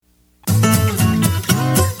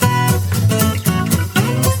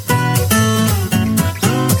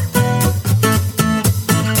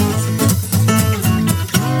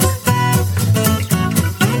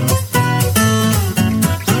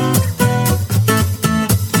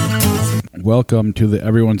Welcome to the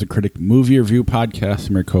Everyone's a Critic movie review podcast.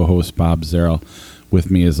 I'm your co-host, Bob Zarrell. With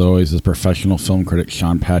me, as always, is professional film critic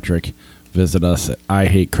Sean Patrick. Visit us at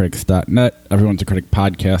ihatecritics.net,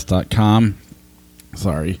 everyone'sacriticpodcast.com.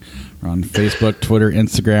 Sorry. We're on Facebook, Twitter,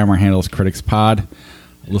 Instagram. Our handle is CriticsPod.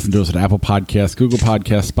 Listen to us at Apple Podcasts, Google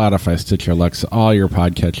Podcasts, Spotify, Stitcher, Alexa, all your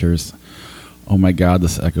podcatchers. Oh my God,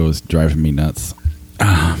 this echo is driving me nuts.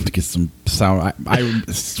 To get some sound. I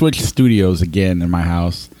switched studios again in my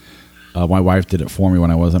house. My wife did it for me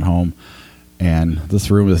when I wasn't home. And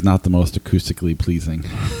this room is not the most acoustically pleasing.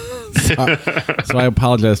 So I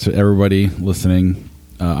apologize to everybody listening.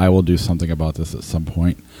 I will do something about this at some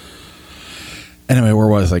point. Anyway, where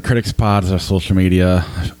was I? Critics Pod is our social media.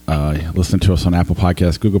 Listen to us on Apple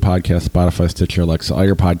Podcasts, Google Podcasts, Spotify, Stitcher, Alexa, all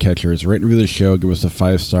your podcatchers. Rate and review the show. Give us a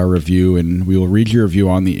 5-star review, and we will read your review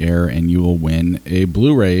on the air, and you will win a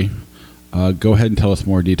Blu-ray. Go ahead and tell us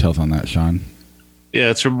more details on that, Sean. Yeah,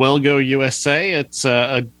 it's from Wellgo USA.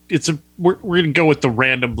 We're gonna go with the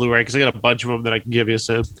random Blu-ray because I got a bunch of them that I can give you.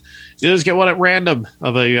 So you just get one at random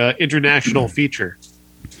of a international feature.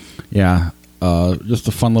 Yeah. Just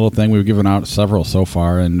a fun little thing. We've given out several so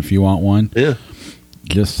far, and if you want one,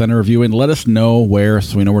 just send a review and let us know where,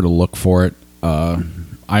 so we know where to look for it. I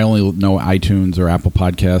only know iTunes or Apple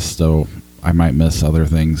Podcasts, so I might miss other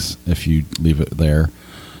things if you leave it there.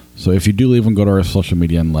 So if you do leave them, go to our social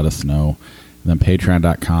media and let us know. And then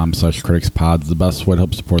patreon.com/criticspod is the best way to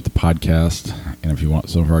help support the podcast. And if you want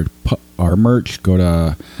some of our merch, go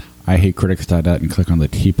to ihatecritics.net and click on the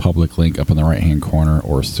TeePublic link up in the right-hand corner,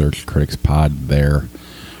 or search Critics Pod there.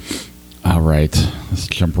 All right, let's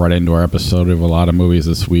jump right into our episode. We have a lot of movies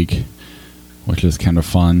this week, which is kind of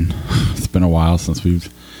fun. It's been a while since we've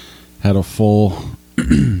had a full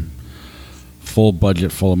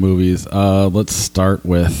budget full of movies. Let's start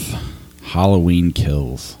with Halloween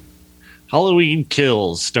Kills. Halloween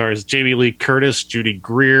Kills stars Jamie Lee Curtis, Judy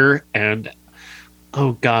Greer, and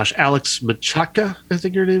Alex Machaka, I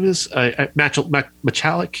think her name is.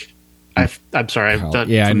 Machalik. I'm sorry, I'm not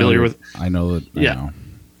familiar with. I know that. Yeah, know.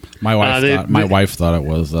 My wife thought it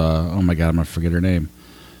was. Oh my God, I'm gonna forget her name.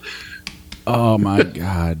 Oh my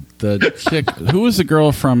God, the chick who was the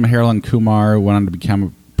girl from Harold and Kumar who went on to become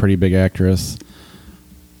a pretty big actress.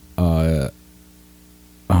 Oh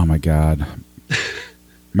my God.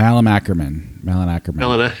 Malin Ackerman.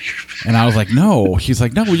 And I was like, no. She's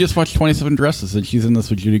like, no, we just watched 27 Dresses, and she's in this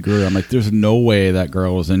with Judy Greer. I'm like, there's no way that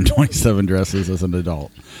girl was in 27 Dresses as an adult.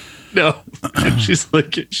 No. she's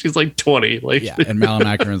like 20. Yeah, and Malin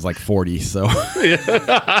Ackerman's like 40, so. Again,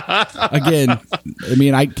 I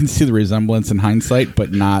mean, I can see the resemblance in hindsight,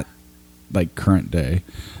 but not like current day.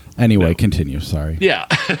 Anyway, Continue. Sorry. Yeah.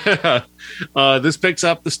 This picks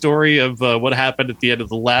up the story of what happened at the end of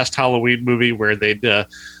the last Halloween movie, where they'd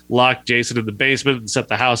locked Jason in the basement and set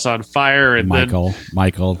the house on fire. And Michael,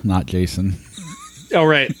 not Jason. Oh,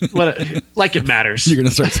 right. Like it matters. You're going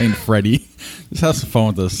to start saying Freddy. Just have some fun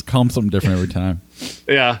with this. Call him something different every time.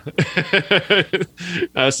 Yeah.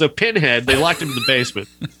 So Pinhead, they locked him in the basement.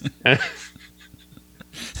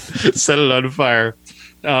 Set it on fire.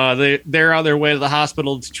 They're on their way to the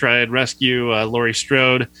hospital to try and rescue Laurie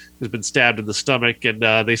Strode, who's been stabbed in the stomach, and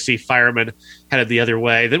they see firemen headed the other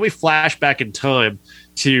way. Then we flash back in time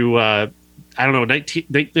to late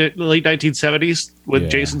 1970s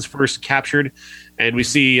when Jason's first captured, and we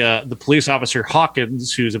see the police officer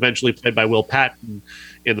Hawkins, who's eventually played by Will Patton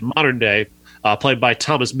in the modern day, played by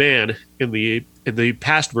Thomas Mann in the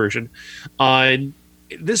past version. And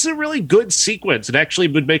this is a really good sequence. It actually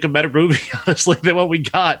would make a better movie, honestly, than what we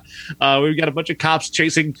got. We've got a bunch of cops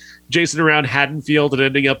chasing Jason around Haddonfield and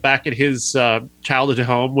ending up back at his childhood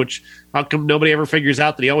home, which how come nobody ever figures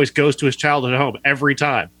out that he always goes to his childhood home every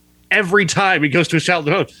time? Every time he goes to his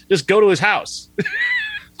childhood home, just go to his house.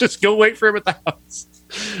 Just go wait for him at the house.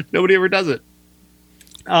 Nobody ever does it.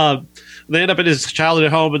 They end up at his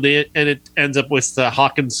childhood home, and it ends up with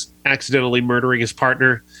Hawkins accidentally murdering his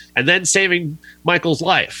partner and then saving Michael's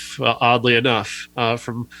life, oddly enough,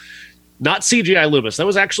 from not CGI Loomis. That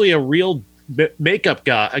was actually a real makeup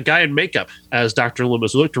guy, a guy in makeup as Dr.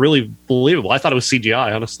 Loomis, who looked really believable. I thought it was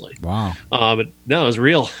CGI, honestly. Wow. But no, it was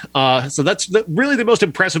real. So that's really the most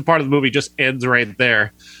impressive part of the movie. Just ends right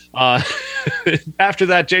there. After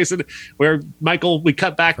that, Jason, where Michael, we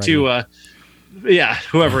cut back to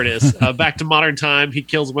whoever it is, back to modern time. He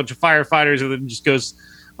kills a bunch of firefighters and then just goes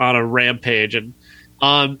on a rampage. And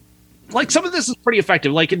like some of this is pretty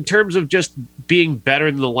effective. Like in terms of just being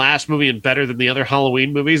better than the last movie and better than the other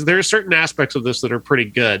Halloween movies, there are certain aspects of this that are pretty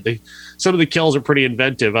good. Some of the kills are pretty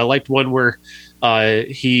inventive. I liked one where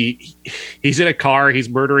he's in a car, he's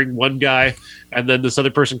murdering one guy, and then this other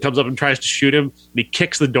person comes up and tries to shoot him, and he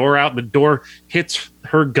kicks the door out, and the door hits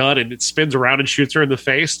her gun, and it spins around and shoots her in the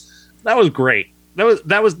face. That was great.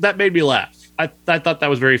 That made me laugh. I thought that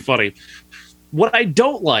was very funny. What I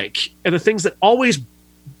don't like, and the things that always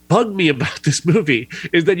bug me about this movie,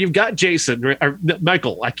 is that you've got Jason or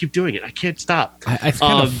Michael. I keep doing it. I can't stop. It's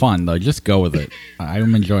kind of fun though. Just go with it.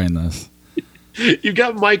 I'm enjoying this. You've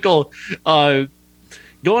got Michael going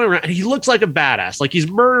around, and he looks like a badass. Like he's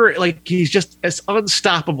murder. Like he's just an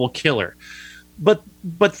unstoppable killer. But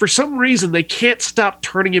for some reason, they can't stop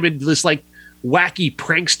turning him into this like wacky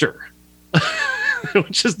prankster.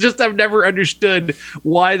 Which is just, I've never understood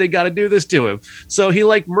why they got to do this to him. So he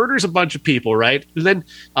like murders a bunch of people, right? And then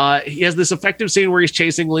he has this effective scene where he's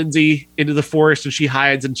chasing Lindsay into the forest, and she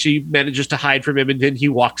hides, and she manages to hide from him, and then he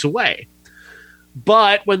walks away.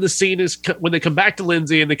 But when they come back to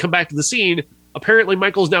Lindsay and they come back to the scene, apparently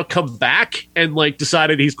Michael's now come back and like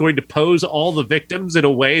decided he's going to pose all the victims in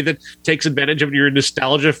a way that takes advantage of your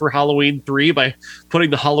nostalgia for Halloween 3 by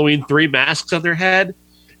putting the Halloween 3 masks on their head.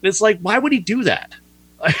 And it's like, why would he do that?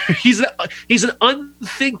 He's an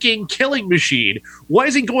unthinking killing machine. Why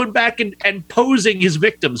is he going back and posing his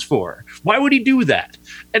victims for? Why would he do that?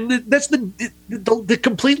 And that's the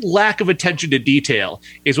complete lack of attention to detail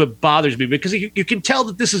is what bothers me, because you can tell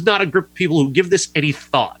that this is not a group of people who give this any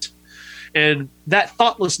thought. And that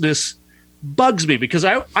thoughtlessness bugs me, because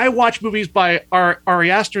I watch movies by Ari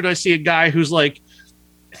Aster, and I see a guy who's like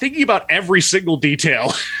thinking about every single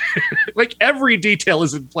detail. Like every detail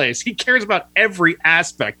is in place. He cares about every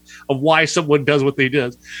aspect of why someone does what they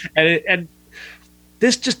do. And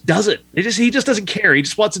this just doesn't. He just doesn't care. He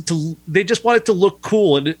just wants it to. They just want it to look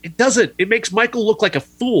cool, and it doesn't. It makes Michael look like a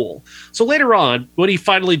fool. So later on, when he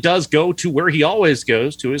finally does go to where he always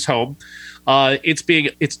goes, to his home,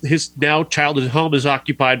 it's his now childhood home is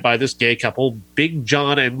occupied by this gay couple, Big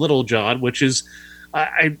John and Little John, which is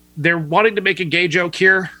they're wanting to make a gay joke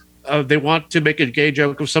here. They want to make a gay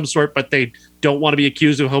joke of some sort, but they don't want to be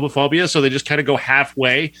accused of homophobia, so they just kind of go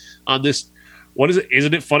halfway on this. What is it?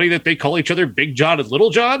 Isn't it funny that they call each other Big John and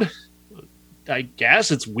Little John? I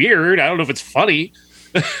guess it's weird. I don't know if it's funny.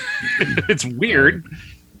 It's weird.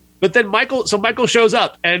 But then Michael shows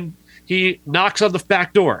up, and he knocks on the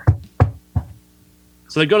back door.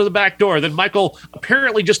 So they go to the back door. Then Michael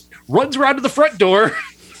apparently just runs around to the front door.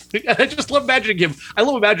 I just love imagining him. I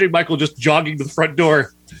love imagining Michael just jogging to the front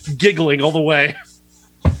door, giggling all the way.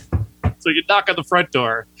 So you knock on the front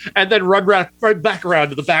door and then run right back around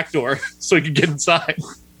to the back door so he can get inside.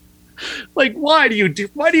 Like, why do you do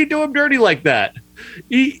him dirty like that?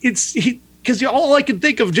 Because all I can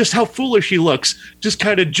think of just how foolish he looks, just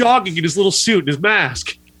kind of jogging in his little suit and his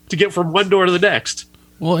mask to get from one door to the next.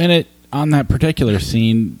 Well, on that particular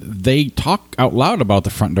scene, they talk out loud about the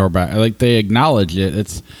front door back. Like, they acknowledge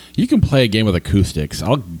it. You can play a game with acoustics.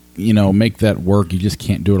 I'll, make that work. You just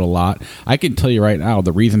can't do it a lot. I can tell you right now,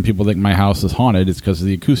 the reason people think my house is haunted is because of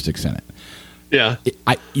the acoustics in it. Yeah.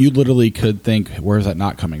 You literally could think, where's that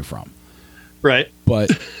not coming from? Right.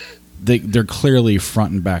 But they're clearly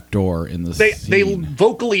front and back door in this scene. They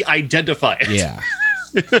vocally identify it. Yeah.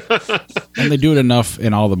 And they do it enough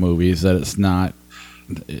in all the movies that it's not,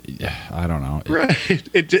 I don't know. Right.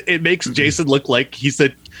 It makes Jason look like he's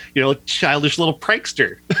a childish little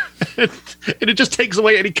prankster. And it just takes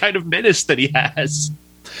away any kind of menace that he has.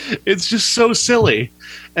 It's just so silly.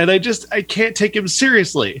 And I can't take him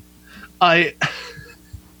seriously.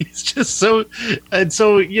 He's just so, and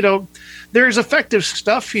so, there's effective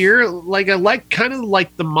stuff here. Like, I like kind of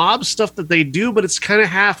like the mob stuff that they do, but it's kind of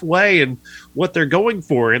halfway in what they're going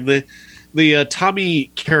for. And the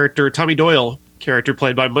Tommy Doyle character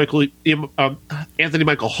played by Anthony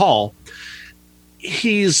Michael Hall.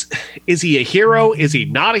 Is he a hero? Is he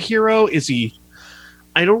not a hero?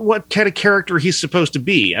 I don't know what kind of character he's supposed to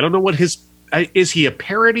be. I don't know what is he a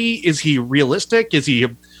parody? Is he realistic? Is he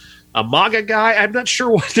a MAGA guy? I'm not sure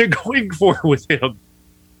what they're going for with him.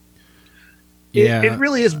 Yeah. It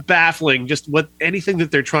really is baffling just anything that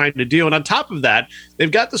they're trying to do. And on top of that,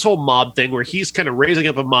 they've got this whole mob thing where he's kind of raising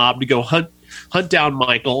up a mob to go hunt down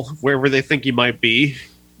Michael wherever they think he might be.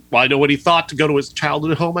 Well, I know what he thought to go to his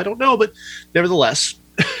childhood home. I don't know, but nevertheless,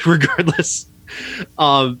 regardless,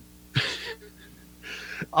 that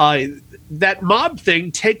mob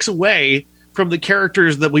thing takes away from the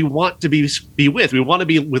characters that we want to be with. We want to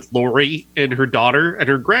be with Lori and her daughter and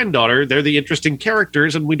her granddaughter. They're the interesting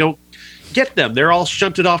characters, and we don't get them. They're all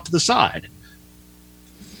shunted off to the side.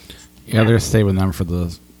 Yeah, they're saving them for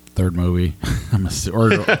the third movie.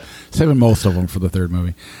 Or saving most of them for the third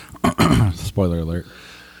movie. Spoiler alert.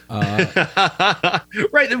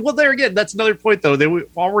 Right. Well, there again, that's another point, though. They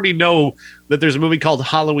already know that there's a movie called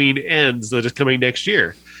Halloween Ends that is coming next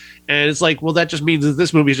year. And it's like, well, that just means that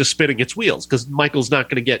this movie is just spinning its wheels because Michael's not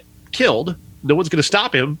going to get killed. No one's going to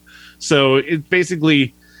stop him. So it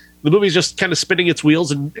basically, the movie's just kind of spinning its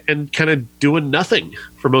wheels and kind of doing nothing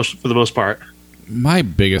for the most part. My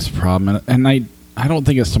biggest problem, and I don't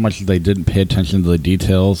think it's so much that they didn't pay attention to the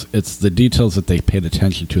details. It's the details that they paid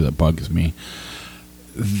attention to that bugs me.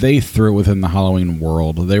 They threw it within the Halloween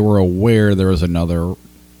world. They were aware there was another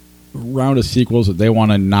round of sequels that they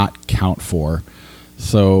want to not count for.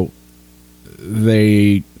 So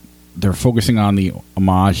they're focusing on the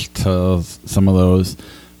homage to some of those.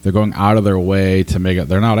 They're going out of their way to make it.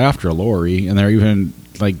 They're not after Laurie, and they're even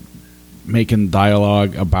like making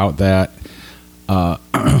dialogue about that.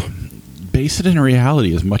 Base it in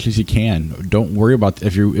reality as much as you can. Don't worry about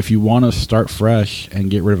if you want to start fresh and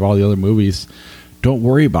get rid of all the other movies. Don't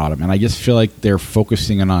worry about them. And I just feel like they're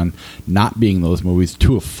focusing on not being those movies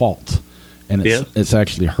to a fault, and it's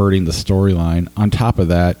actually hurting the storyline. On top of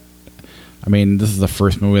that, I mean, this is the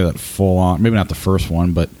first movie that full on, maybe not the first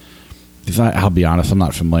one, but I'll be honest, I'm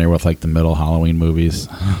not familiar with like the middle Halloween movies,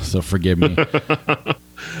 so forgive me.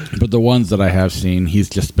 But the ones that I have seen, he's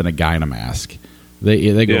just been a guy in a mask.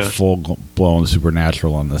 They go full blown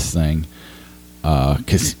supernatural on this thing,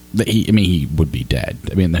 because he would be dead.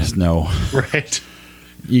 I mean, there's no right.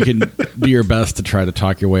 You can do your best to try to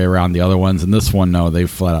talk your way around the other ones, and this one, no, they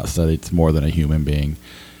flat out said it's more than a human being,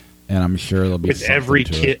 and I'm sure there'll be with every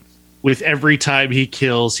kid. With every time he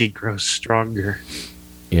kills, he grows stronger.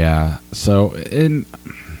 Yeah. So, and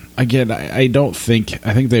again, I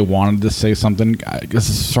think they wanted to say something. Because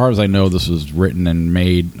as far as I know, this was written and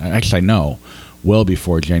made. Actually, I know well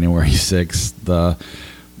before January 6th,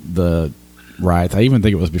 the riots. I even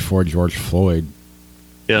think it was before George Floyd.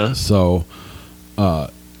 Yeah. So,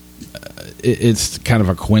 it's kind of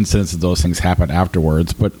a coincidence that those things happen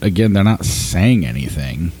afterwards. But again, they're not saying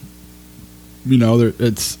anything. You know,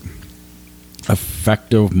 it's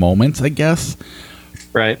effective moments, I guess.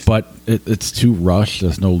 Right. But it's too rushed.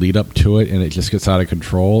 There's no lead up to it, and it just gets out of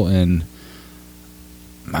control. And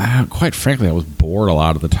quite frankly, I was bored a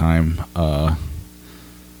lot of the time. I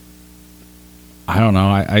don't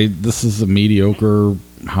know. This is a mediocre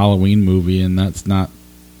Halloween movie, and that's not.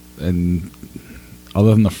 And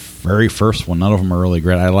other than the very first one, none of them are really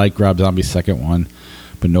great. I like Rob Zombie's second one,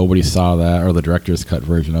 but nobody saw that or the director's cut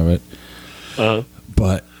version of it.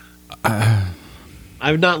 But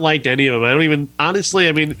I've not liked any of them. I don't even, honestly,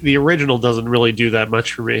 I mean, the original doesn't really do that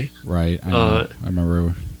much for me. Right. I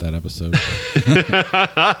remember that episode.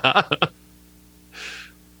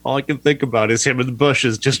 All I can think about is him in the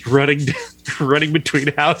bushes just running between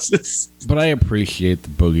houses. But I appreciate the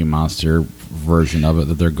Boogie Monster version of it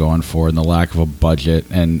that they're going for and the lack of a budget.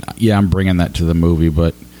 And yeah, I'm bringing that to the movie,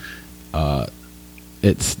 but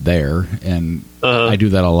it's there. And I do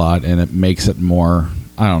that a lot, and it makes it more,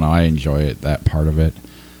 I don't know, I enjoy it, that part of it.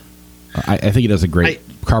 I think he does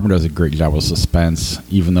Carpenter does a great job with suspense,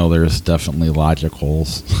 even though there's definitely logic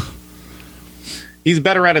holes. He's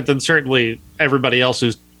better at it than certainly everybody else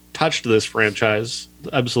who's touched this franchise.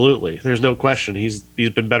 Absolutely. There's no question. He's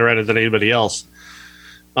been better at it than anybody else.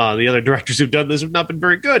 The other directors who've done this have not been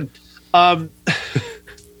very good. And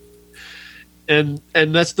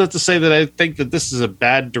that's not to say that I think that this is a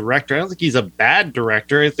bad director. I don't think he's a bad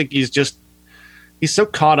director. I think he's so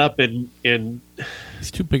caught up in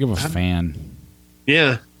he's too big of a fan.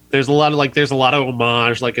 Yeah. There's a lot of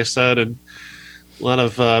homage, like I said, and a lot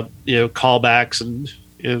of callbacks and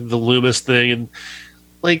the Loomis thing, and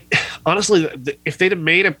like honestly, if they'd have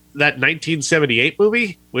made that 1978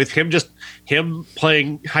 movie with him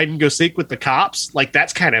playing hide and go seek with the cops, like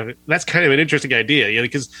that's kind of an interesting idea,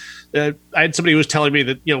 because I had somebody who was telling me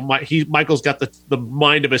that Michael's got the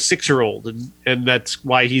mind of a 6-year-old, and that's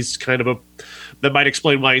why he's that might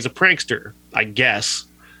explain why he's a prankster, I guess.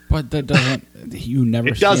 But that doesn't. You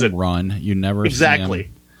never see him run. You never exactly. See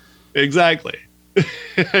him. Exactly.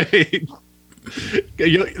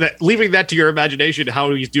 Leaving that to your imagination,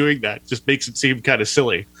 how he's doing that just makes it seem kind of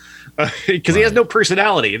silly, because he has no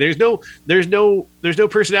personality. There's no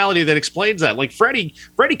personality that explains that. Like Freddy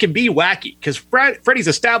can be wacky because Freddy's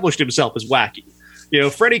established himself as wacky.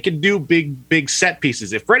 Freddy can do big set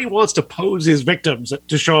pieces. If Freddy wants to pose his victims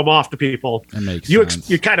to show them off to people, you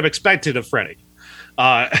kind of expect it of Freddy.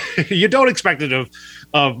 You don't expect it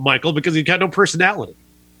of Michael because he's got no personality.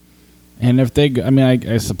 And if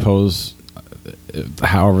I suppose,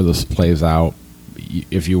 however this plays out,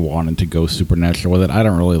 if you wanted to go supernatural with it. I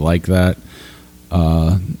don't really like that.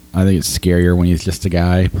 I think it's scarier when he's just a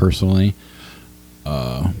guy, personally.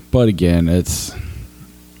 But again,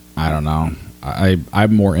 I don't know.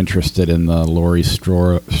 I'm more interested in the Laurie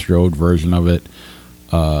Strode version of it.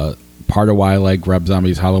 Part of why I like Rob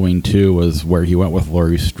Zombie's Halloween 2 was where he went with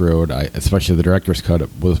Laurie Strode. Especially the director's cut. There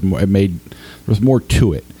was more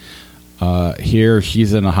to it. Here,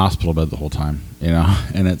 she's in a hospital bed the whole time,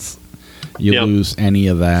 and you lose any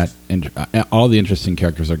of that, and all the interesting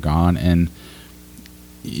characters are gone, and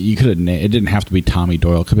you could have. It didn't have to be Tommy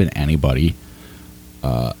Doyle; it could have been anybody.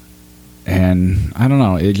 And I don't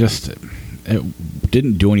know. It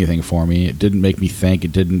didn't do anything for me. It didn't make me think.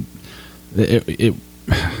 It didn't.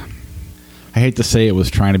 I hate to say it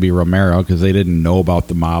was trying to be Romero because they didn't know about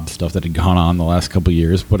the mob stuff that had gone on the last couple of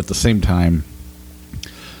years, but at the same time,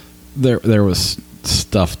 there was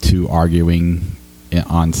stuff to arguing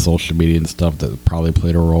on social media and stuff that probably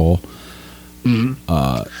played a role.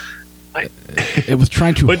 Mm-hmm. It was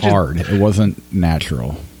trying too hard. It wasn't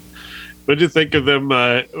natural. What did you think of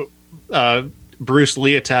them, Bruce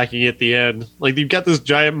Lee attacking at the end? Like, you've got this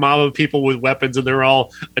giant mob of people with weapons, and they're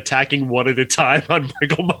all attacking one at a time on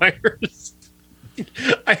Michael Myers.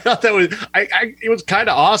 I thought that was it was kind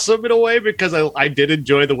of awesome in a way, because I did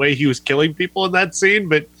enjoy the way he was killing people in that scene,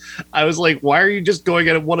 but I was like, why are you just going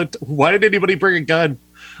at it one at why did anybody bring a gun?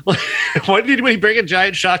 Why did anybody bring a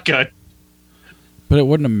giant shotgun? But it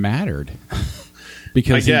wouldn't have mattered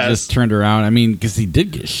because he just turned around. I mean, because he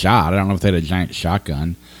did get shot. I don't know if they had a giant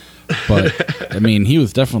shotgun, but I mean, he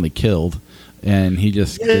was definitely killed, and he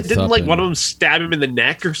just didn't one of them stab him in the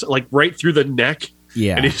neck or like right through the neck.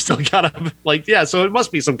 Yeah, and he still got him. So it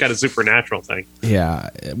must be some kind of supernatural thing. Yeah,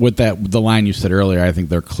 with the line you said earlier, I think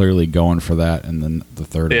they're clearly going for that, and then the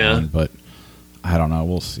third one. But I don't know.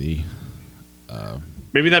 We'll see.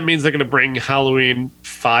 Maybe that means they're going to bring Halloween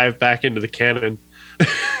 5 back into the canon.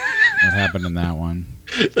 What happened in that one?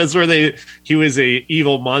 That's where he was a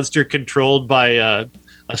evil monster controlled by a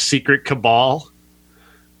secret cabal,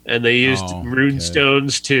 and they used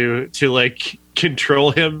runestones to like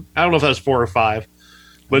control him. I don't know if that was 4 or 5.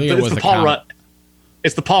 But it's the Paul Rudd.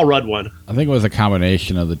 It's the Paul Rudd one. I think it was a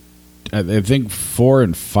combination of I think 4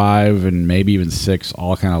 and 5 and maybe even 6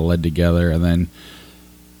 all kind of led together, and then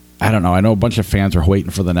I don't know. I know a bunch of fans were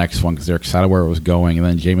waiting for the next one because they're excited where it was going, and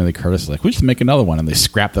then Jamie Lee Curtis was like, "We should make another one," and they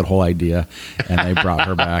scrapped that whole idea, and they brought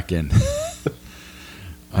her back and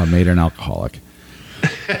made her an alcoholic.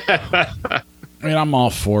 I mean, I'm all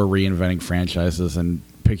for reinventing franchises and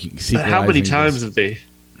picking. How many times have they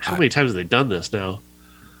done this now?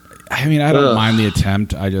 I mean, I don't mind the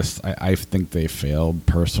attempt. I think they failed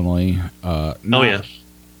personally.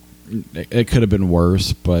 It could have been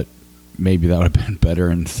worse, but maybe that would have been better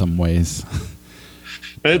in some ways.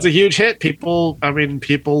 It's a huge hit. People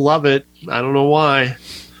love it. I don't know why.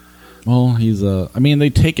 Well, they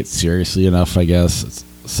take it seriously enough, I guess.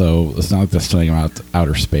 So it's not like they're sending him out to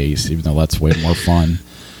outer space, even though that's way more fun.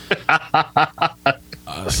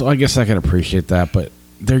 So I guess I can appreciate that, but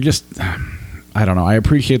they're just, I don't know. I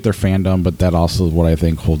appreciate their fandom, but that also is what I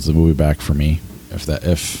think holds the movie back for me.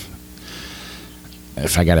 If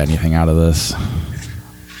I got anything out of this.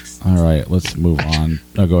 All right, let's move on.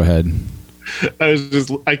 No, go ahead. I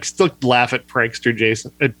still laugh at prankster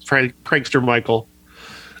Jason, prankster Michael.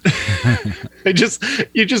 You just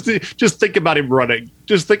think about him running.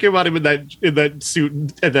 Just think about him in that suit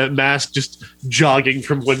and that mask, just jogging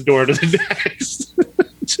from one door to the next.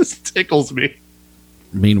 It just tickles me.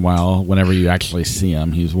 Meanwhile, whenever you actually see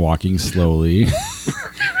him, he's walking slowly,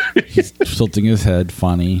 he's tilting his head,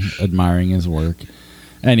 funny, admiring his work.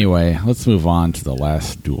 Anyway, let's move on to The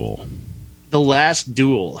Last Duel. The Last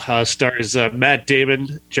Duel stars Matt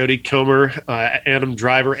Damon, Jodie Comer, Adam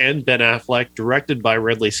Driver, and Ben Affleck, directed by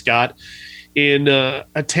Ridley Scott, in a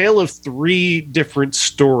tale of 3 different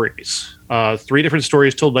stories. 3 different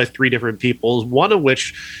stories told by 3 different people, one of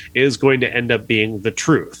which is going to end up being the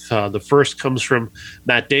truth. The first comes from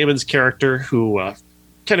Matt Damon's character, who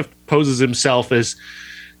kind of poses himself as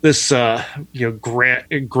this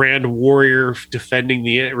grand warrior revenging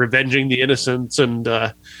the innocents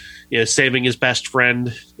and saving his best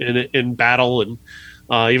friend in battle. And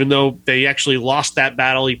even though they actually lost that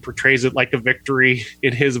battle, he portrays it like a victory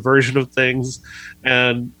in his version of things.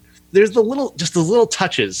 And there's the little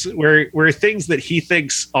touches where things that he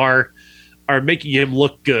thinks are making him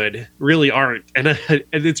look good really aren't, and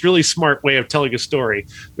it's really smart way of telling a story,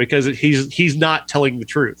 because he's not telling the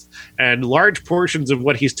truth, and large portions of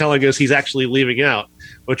what he's telling us he's actually leaving out,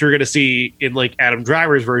 which we're going to see in like Adam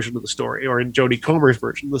Driver's version of the story or in Jodie Comer's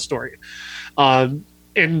version of the story.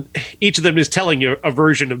 and each of them is telling you a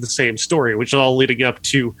version of the same story, which is all leading up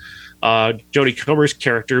to Jodie Comer's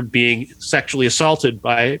character being sexually assaulted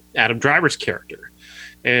by Adam Driver's character.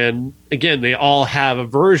 And again, they all have a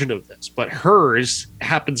version of this, but hers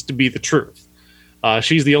happens to be the truth.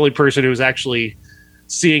 She's the only person who's actually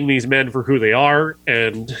seeing these men for who they are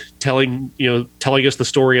and telling us the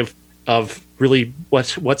story of really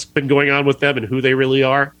what's been going on with them and who they really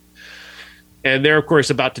are. And they're, of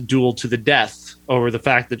course, about to duel to the death over the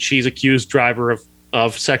fact that she's accused Driver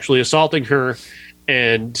of sexually assaulting her,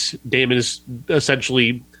 and Damon is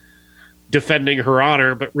essentially defending her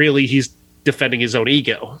honor, but really he's defending his own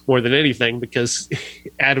ego more than anything, because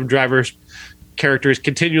Adam Driver's character is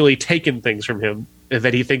continually taking things from him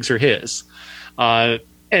that he thinks are his.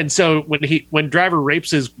 And so when Driver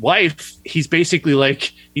rapes his wife, he's basically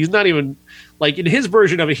like, he's not even like, in his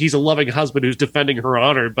version of it, he's a loving husband who's defending her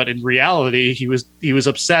honor, but in reality, he was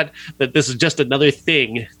upset that this is just another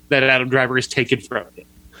thing that Adam Driver has taken from him.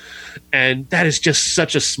 And that is just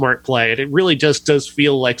such a smart play, and it really just does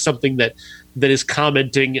feel like something that is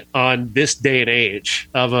commenting on this day and age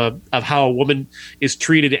of how a woman is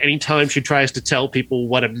treated anytime she tries to tell people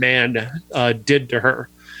what a man did to her,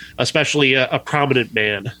 especially a prominent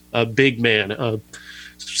man, a big man, a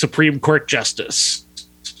Supreme Court justice.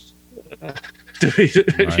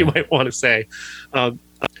 Right. You might want to say.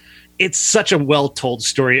 It's such a well-told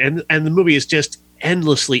story, and the movie is just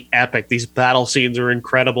endlessly epic. These battle scenes are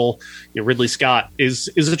incredible. Ridley Scott is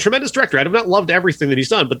a tremendous director. I have not loved everything that he's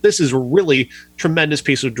done, but this is a really tremendous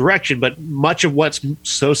piece of direction. But much of what's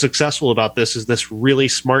so successful about this is this really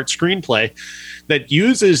smart screenplay that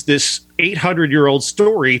uses this 800-year-old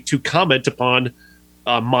story to comment upon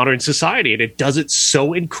modern society, and it does it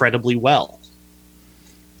so incredibly well.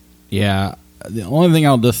 Yeah, the only thing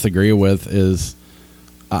I'll disagree with is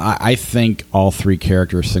I think all three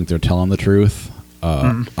characters think they're telling the truth.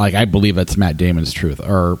 Like, I believe it's Matt Damon's truth,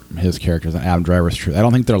 or his character's and Adam Driver's truth. I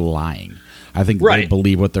don't think they're lying. I think they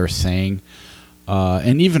believe what they're saying.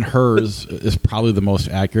 And even hers is probably the most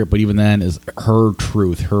accurate, but even then is her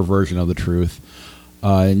truth, her version of the truth.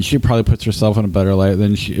 And she probably puts herself in a better light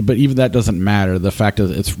than she, but even that doesn't matter. The fact is,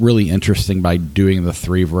 it's really interesting by doing the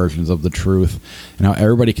three versions of the truth and how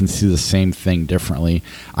everybody can see the same thing differently.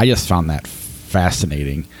 I just found that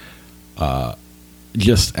fascinating.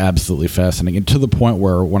 Just absolutely fascinating. And to the point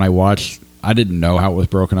where when I watched, I didn't know how it was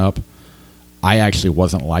broken up. I actually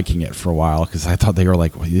wasn't liking it for a while because I thought they were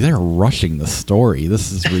like, well, they're rushing the story.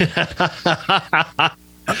 This is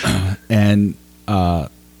and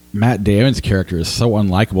Matt Damon's character is so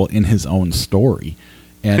unlikable in his own story,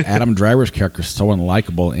 and Adam Driver's character is so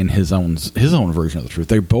unlikable in his own version of the truth.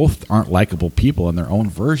 They both aren't likable people in their own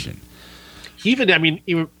version. Even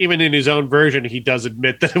in his own version, he does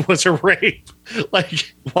admit that it was a rape.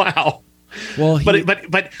 Like, wow. Well,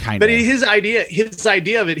 but his idea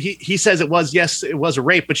of it, he says it was a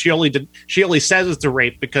rape, but she only says it's a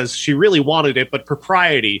rape because she really wanted it, but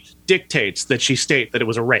propriety dictates that she state that it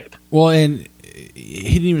was a rape. Well, and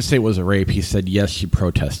he didn't even say it was a rape. He said yes, she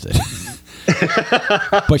protested,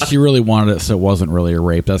 but she really wanted it, so it wasn't really a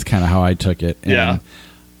rape. That's kind of how I took it. And,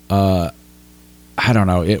 I don't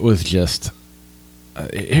know. It was just.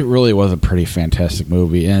 It really was a pretty fantastic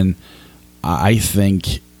movie, and I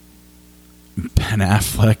think Ben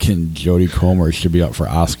Affleck and Jodie Comer should be up for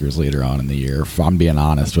Oscars later on in the year, if I'm being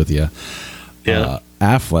honest with you. Yeah.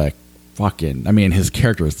 Affleck, his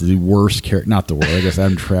character is the worst character. Not the worst. I guess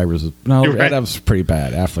Adam Driver's Adam's pretty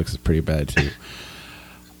bad. Affleck's is pretty bad, too.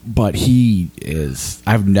 But he is...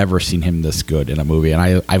 I've never seen him this good in a movie,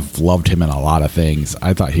 and I've loved him in a lot of things.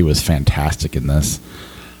 I thought he was fantastic in this.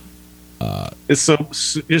 It's so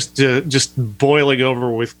just boiling over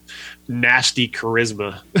with nasty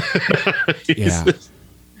charisma. Yeah,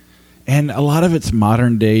 and a lot of it's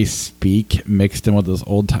modern day speak mixed in with this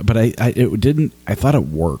old time. But I thought it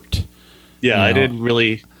worked. Yeah, it didn't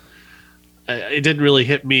really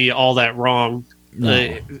hit me all that wrong.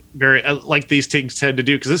 No. Very like these things tend to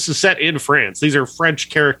do, because this is set in France. These are French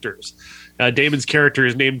characters. Damon's character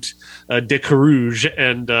is named De Carouge,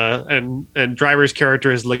 and Driver's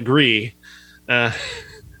character is Legris,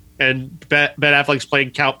 and Ben Affleck's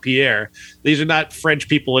playing Count Pierre. These are not French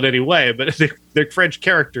people in any way, but they're French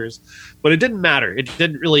characters. But it didn't matter. It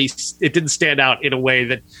didn't stand out in a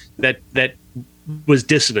way that was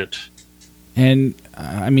dissonant. And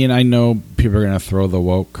I know people are going to throw the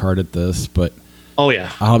woke card at this, but oh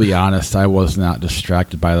yeah, I'll be honest, I was not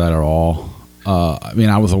distracted by that at all.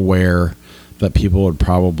 I was aware that people would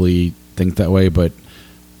probably think that way, but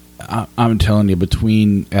I'm telling you,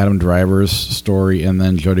 between Adam Driver's story and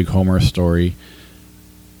then Jodie Comer's story,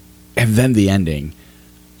 and then the ending,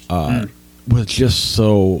 was just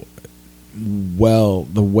so well,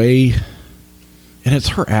 the way, and it's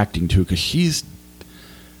her acting too, because she's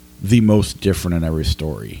the most different in every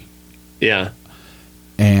story. Yeah.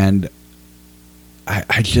 And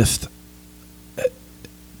I just,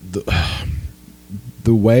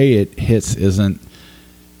 the way it hits isn't,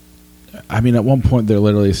 I mean, at one point they're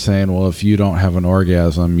literally saying, well, if you don't have an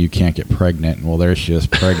orgasm, you can't get pregnant. And well, there she is,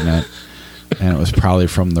 pregnant. And it was probably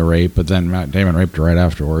from the rape, but then Matt Damon raped her right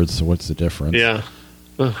afterwards, so what's the difference? Yeah.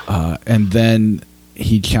 And then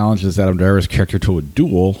he challenges Adam Driver's character to a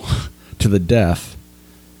duel to the death.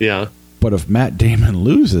 Yeah. But if Matt Damon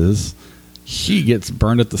loses, she gets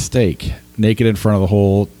burned at the stake, naked in front of the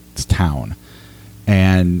whole town.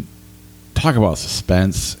 And talk about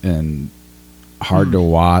suspense and hard to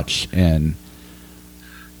watch. And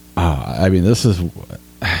I mean, this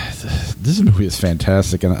movie is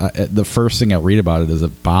fantastic. And the first thing I read about it is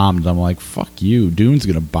it bombed. I'm like, fuck you. Dune's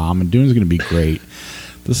going to bomb, and Dune's going to be great.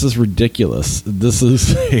 This is ridiculous. This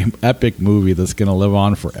is an epic movie that's going to live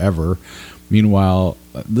on forever. Meanwhile,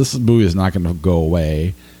 this movie is not going to go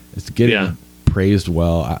away. It's getting praised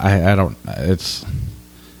well.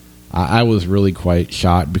 I was really quite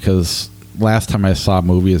shocked because last time I saw a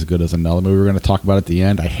movie as good as another movie we're going to talk about at the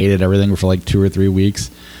end, I hated everything for like 2 or 3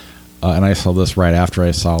 weeks. And I saw this right after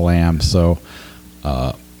I saw Lamb. So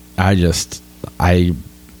I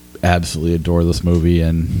absolutely adore this movie.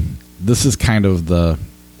 And this is kind of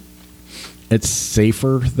it's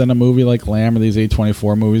safer than a movie like Lamb or these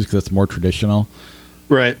A24 movies because it's more traditional.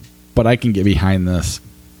 Right. But I can get behind this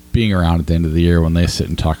being around at the end of the year when they sit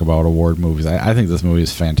and talk about award movies. I think this movie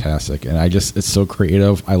is fantastic. And it's so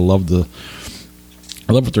creative. I love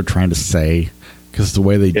what they're trying to say because the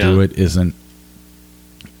way they do it isn't,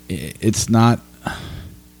 it's not.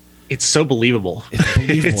 It's so believable. It's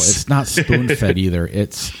believable. It's not spoon-fed either.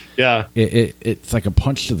 It's it's like a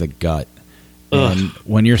punch to the gut. And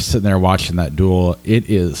when you're sitting there watching that duel, it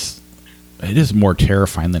is more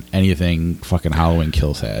terrifying than anything fucking Halloween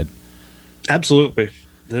Kills had. Absolutely.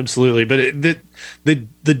 But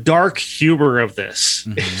the dark humor of this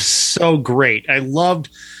is so great. I loved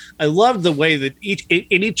the way that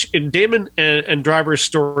in Damon and Driver's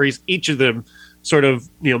stories, each of them sort of,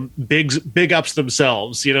 big ups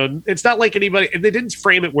themselves. It's not like anybody, and they didn't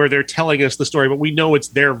frame it where they're telling us the story, but we know it's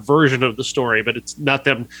their version of the story, but it's not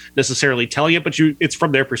them necessarily telling it, but it's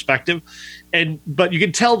from their perspective. But you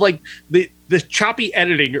can tell like the choppy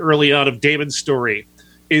editing early on of Damon's story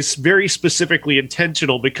is very specifically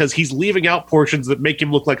intentional because he's leaving out portions that make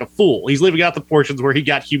him look like a fool. He's leaving out the portions where he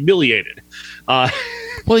got humiliated. Well,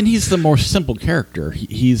 and he's the more simple character.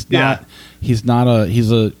 He's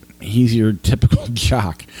your typical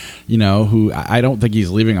jock, who I don't think he's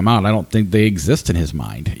leaving them out. I don't think they exist in his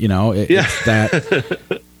mind. It's that.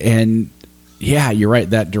 And yeah, you're right.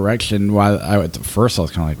 That direction. While at first I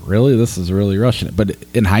was kind of like, really, this is really rushing it. But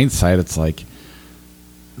in hindsight, it's like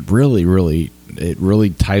really, really, it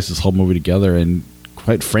really ties this whole movie together. And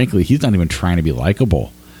quite frankly, he's not even trying to be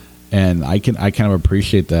likable. And I kind of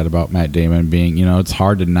appreciate that about Matt Damon being, it's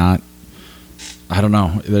hard to not. I don't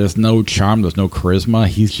know. There's no charm. There's no charisma.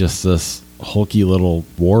 He's just this hulky little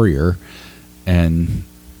warrior. And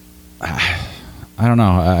I don't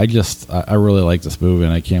know. I really like this movie,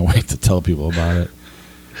 and I can't wait to tell people about it.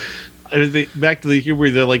 Back to the humor,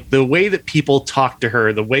 the way that people talk to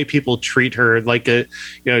her, the way people treat her, like the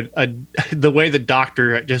way the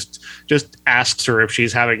doctor just asks her if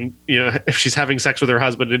she's having sex with her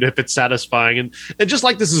husband and if it's satisfying, and just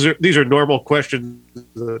like these are normal questions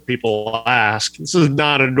that people ask. This is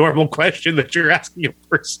not a normal question that you're asking a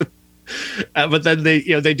person. But then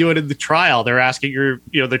they do it in the trial. They're asking her,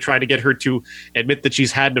 they're trying to get her to admit that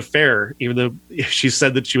she's had an affair, even though she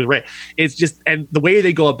said that she was right. It's just, and the way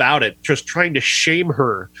they go about it, just trying to shame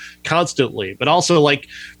her constantly, but also like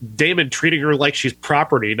Damon treating her like she's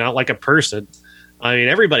property, not like a person. I mean,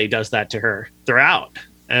 everybody does that to her throughout.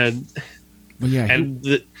 And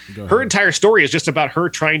her entire story is just about her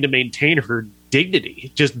trying to maintain her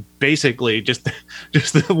dignity, just basically just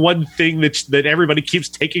the one thing that everybody keeps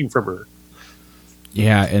taking from her.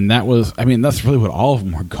 Yeah, and that's really what all of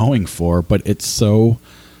them were going for, but it's so,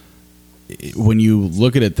 when you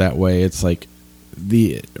look at it that way, it's like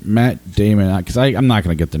the Matt Damon, because I'm not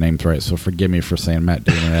going to get the names right, so forgive me for saying Matt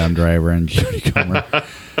Damon, Adam Driver, and Jodie Comer,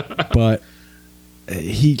 but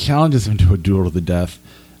he challenges him to a duel to the death,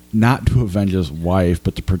 not to avenge his wife,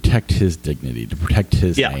 but to protect his dignity, to protect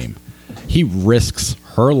his name. He risks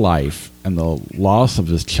her life and the loss of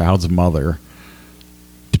his child's mother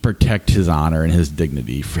to protect his honor and his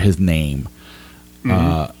dignity, for his name.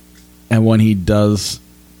 And when he does,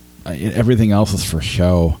 everything else is for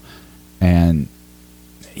show. And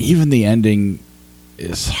even the ending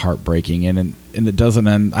is heartbreaking, and it doesn't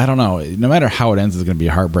end. I don't know. No matter how it ends, it's going to be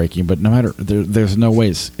heartbreaking. But no matter, there's no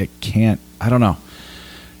ways it can't. I don't know.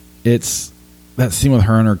 It's that scene with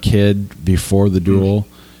her and her kid before the duel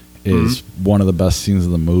is one of the best scenes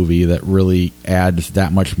of the movie. That really adds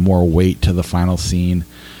that much more weight to the final scene.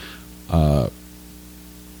 I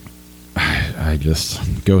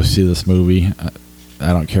just go see this movie.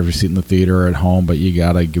 I don't care if you see it in the theater or at home, but you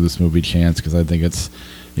gotta give this movie a chance because I think it's,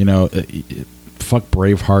 fuck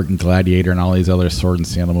Braveheart and Gladiator and all these other sword and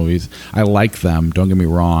sandal movies. I like them, don't get me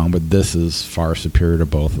wrong, but this is far superior to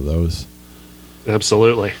both of those.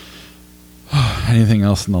 Absolutely. Anything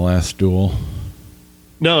else in The Last Duel?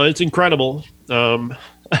 No, it's incredible.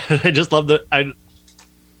 I just love the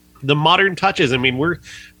modern touches. I mean,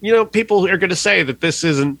 people are going to say that this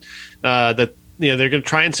isn't they're going to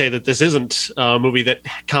try and say that this isn't a movie that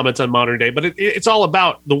comments on modern day, but it's all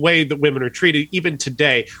about the way that women are treated even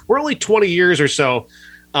today. We're only 20 years or so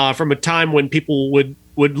from a time when people would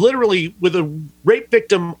literally, with a rape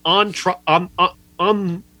victim on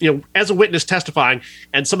as a witness testifying,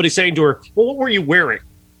 and somebody saying to her, "Well, what were you wearing?"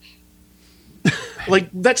 Like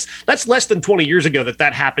that's less than 20 years ago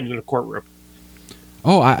that happened in a courtroom.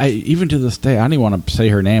 Oh, I even to this day, I don't even want to say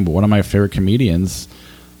her name, but one of my favorite comedians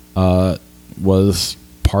was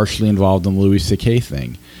partially involved in the Louis C.K.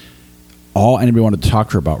 thing. All anybody wanted to talk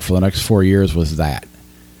to her about for the next 4 years was that.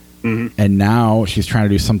 Mm-hmm. And now she's trying to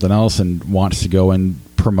do something else and wants to go and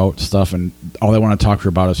promote stuff, and all they want to talk to her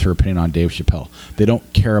about is her opinion on Dave Chappelle. They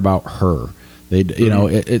don't care about her.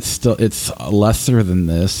 It's lesser than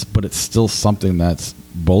this, but it's still something that's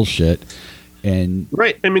bullshit. And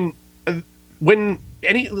right. I mean,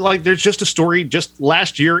 there's just a story just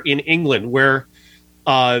last year in England where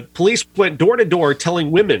police went door to door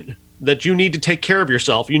telling women that you need to take care of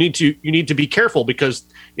yourself. You need to be careful because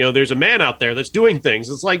there's a man out there that's doing things.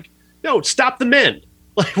 It's like, no, stop the men.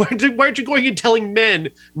 Like, why aren't you going and telling men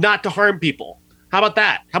not to harm people? How about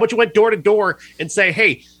that? How about you went door to door and say,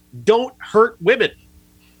 hey, don't hurt women?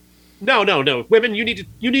 No. Women, you need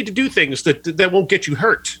to do things that won't get you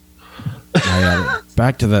hurt.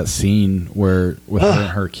 Back to that scene where with her and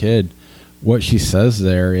her kid, what she says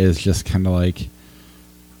there is just kind of like,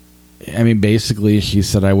 I mean, basically she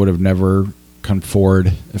said, I would have never come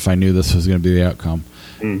forward if I knew this was going to be the outcome.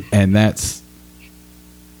 And that's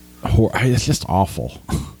it's just awful.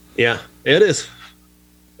 Yeah, it is.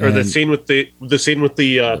 Or the scene with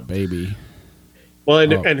the baby. Well,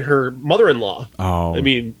 and her mother-in-law. Oh, I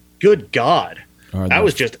mean, good God, that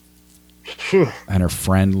was just. And her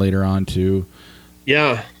friend later on too.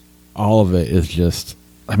 Yeah, all of it is just.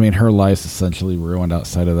 I mean, her life's essentially ruined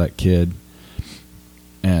outside of that kid,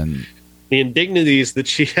 and the indignities that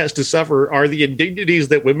she has to suffer are the indignities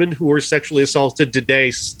that women who are sexually assaulted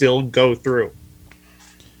today still go through.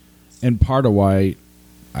 And part of why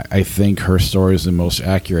I think her story is the most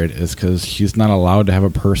accurate is because she's not allowed to have a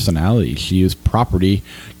personality. She is property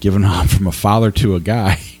given on from a father to a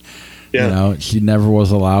guy. Yeah. She never was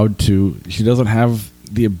allowed to. She doesn't have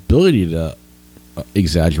the ability to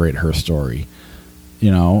exaggerate her story.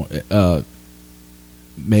 Maybe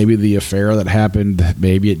the affair that happened,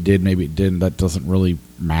 maybe it did, maybe it didn't. That doesn't really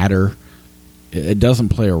matter. It doesn't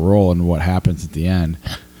play a role in what happens at the end.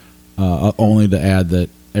 Only to add that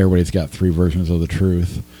everybody's got three versions of the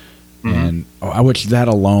truth. And which that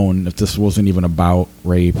alone, if this wasn't even about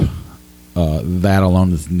rape, that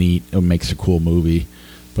alone is neat. It makes a cool movie.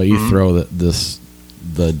 But you throw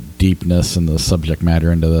the deepness and the subject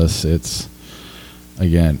matter into this, it's,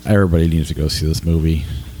 again, everybody needs to go see this movie.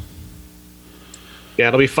 Yeah,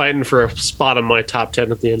 it'll be fighting for a spot on my top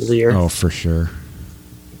 10 at the end of the year. Oh, for sure.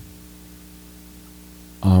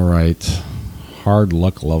 All right. Hard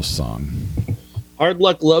Luck Love Song. Hard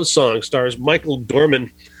Luck Love Song stars Michael Dorman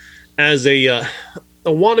as a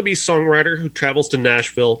wannabe songwriter who travels to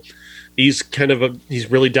Nashville. He's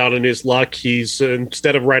he's really down on his luck. He's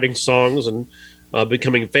instead of writing songs and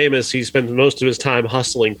becoming famous, he spends most of his time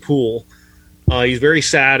hustling pool. He's very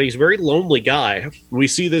sad. He's a very lonely guy. We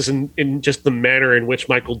see this in just the manner in which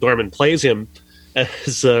Michael Dorman plays him.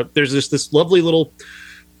 As there's this lovely little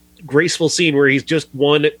graceful scene where he's just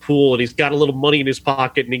won at pool and he's got a little money in his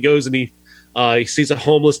pocket and he goes and he sees a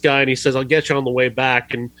homeless guy and he says, I'll get you on the way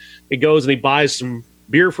back. And he goes and he buys some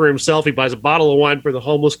beer for himself. He buys a bottle of wine for the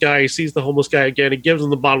homeless guy. He sees the homeless guy again. He gives him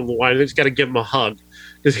the bottle of the wine and he's got to give him a hug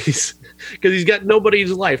because he's got nobody in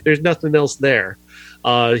his life. There's nothing else there.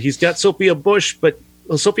 He's got Sophia Bush, but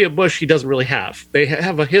Sophia Bush he doesn't really have. They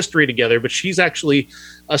have a history together, but she's actually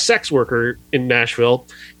a sex worker in Nashville,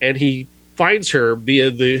 and he finds her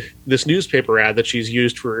via this newspaper ad that she's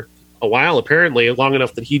used for a while, apparently long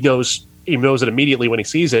enough that he knows he knows it immediately when he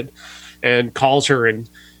sees it, and calls her and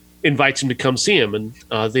invites him to come see him. And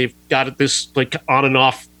they've got this like on and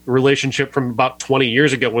off relationship from about 20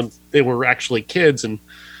 years ago when they were actually kids, and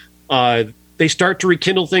they start to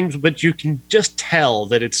rekindle things, but you can just tell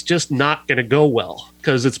that it's just not going to go well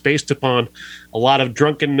because it's based upon a lot of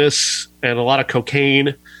drunkenness and a lot of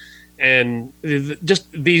cocaine. And just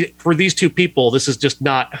for these two people, this is just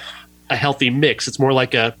not a healthy mix. It's more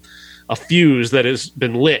like a fuse that has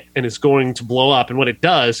been lit and is going to blow up. And what it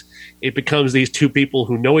does, it becomes these two people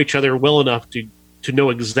who know each other well enough to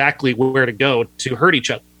know exactly where to go to hurt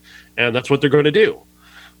each other. And that's what they're going to do.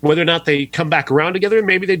 Whether or not they come back around together,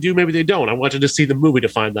 maybe they do, maybe they don't. I wanted to see the movie to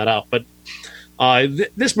find that out. But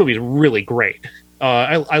this movie is really great.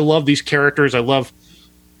 I love these characters. I love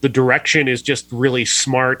the direction is just really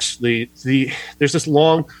smart. There's this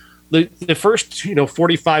long, the first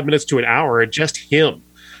 45 minutes to an hour, just him,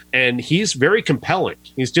 and he's very compelling.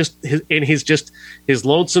 He's just his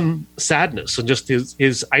lonesome sadness and just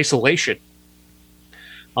his isolation,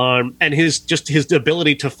 and his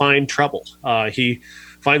ability to find trouble. He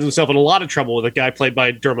finds himself in a lot of trouble with a guy played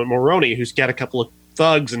by Dermot Mulroney, who's got a couple of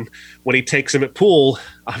thugs, and when he takes him at pool,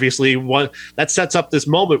 obviously that sets up this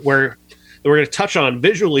moment where we're going to touch on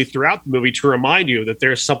visually throughout the movie to remind you that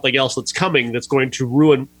there's something else that's coming that's going to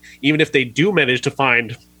ruin, even if they do manage to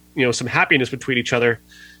find some happiness between each other,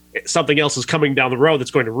 something else is coming down the road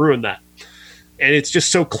that's going to ruin that. And it's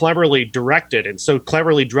just so cleverly directed and so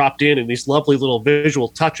cleverly dropped in these lovely little visual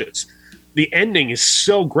touches. The ending is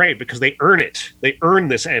so great because they earn it. They earn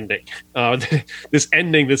this ending. This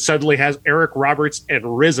ending that suddenly has Eric Roberts and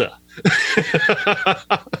RZA.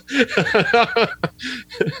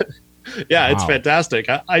 Yeah, wow. It's fantastic.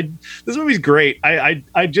 This movie's great.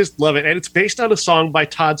 I just love it. And it's based on a song by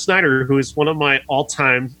Todd Snyder, who is one of my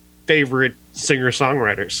all-time favorite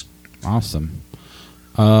singer-songwriters. Awesome.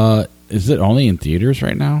 Is it only in theaters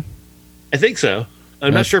right now? I think so.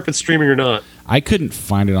 I'm not sure if it's streaming or not. I couldn't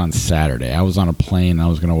find it on Saturday. I was on a plane. I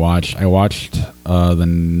watched the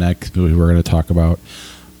next movie we're going to talk about,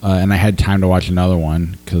 and I had time to watch another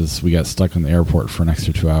one because we got stuck in the airport for an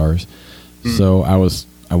extra 2 hours. So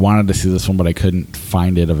I wanted to see this one, but I couldn't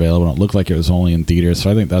find it available. It looked like it was only in theaters, so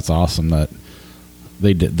I think that's awesome that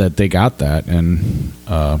they got that, and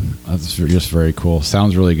that's just very cool.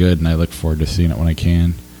 Sounds really good, and I look forward to seeing it when I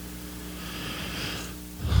can.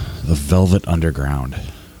 The Velvet Underground.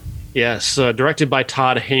 Yes, directed by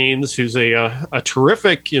Todd Haynes, who's a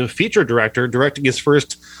terrific feature director, directing his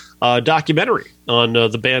first documentary on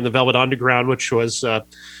the band The Velvet Underground, which was a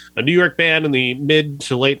New York band in the mid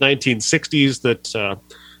to late 1960s that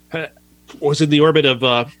was in the orbit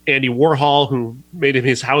of Andy Warhol, who made him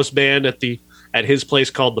his house band at his place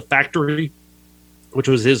called The Factory, which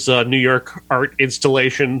was his New York art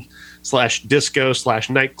installation / disco /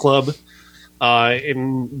 nightclub.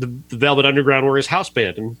 In the Velvet Underground were his house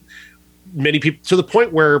band, and many people, to the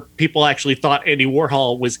point where people actually thought Andy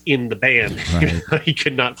Warhol was in the band. Right. He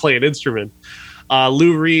could not play an instrument.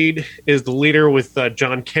 Lou Reed is the leader with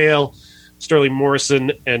John Cale, Sterling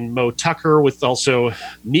Morrison, and Mo Tucker, with also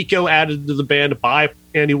Nico added to the band by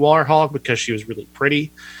Andy Warhol because she was really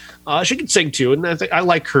pretty. She can sing too, and I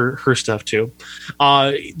like her stuff too.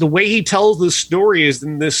 The way he tells the story is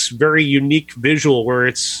in this very unique visual where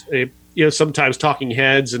it's sometimes talking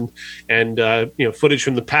heads and footage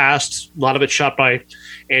from the past. A lot of it shot by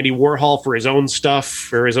Andy Warhol for his own stuff,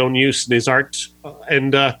 for his own use in his art,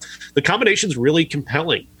 and the combination's really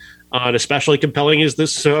compelling. And especially compelling is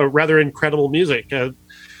this rather incredible music. I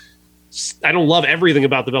don't love everything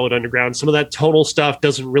about the Velvet Underground. Some of that tonal stuff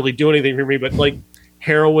doesn't really do anything for me, but like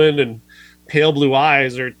Heroin and Pale Blue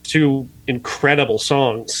Eyes are two incredible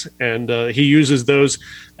songs, and he uses those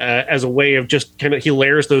as a way of just he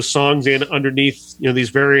layers those songs in underneath these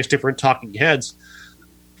various different talking heads.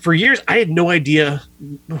 For years, I had no idea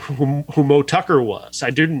who Mo Tucker was. I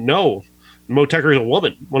didn't know Mo Tucker is a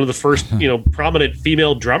woman, one of the first prominent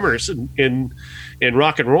female drummers in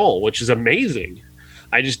rock and roll, which is amazing.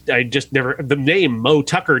 I just never, the name Mo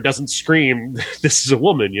Tucker doesn't scream this is a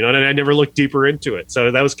woman, and I never looked deeper into it.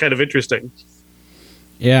 So that was kind of interesting.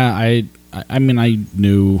 Yeah, I mean, I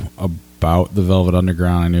knew about the Velvet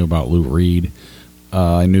Underground. I knew about Lou Reed.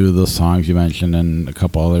 I knew the songs you mentioned and a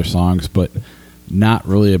couple other songs, but not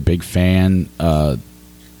really a big fan. It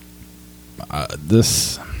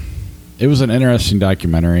was an interesting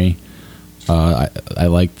documentary. I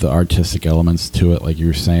liked the artistic elements to it, like you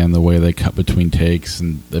were saying, the way they cut between takes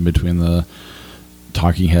and in between the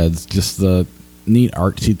talking heads. Just the neat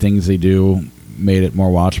artsy things they do made it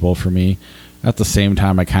more watchable for me. At the same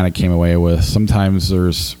time, I kind of came away with sometimes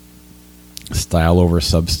there's style over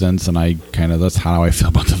substance, and that's how I feel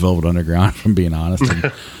about the Velvet Underground, if I'm being honest.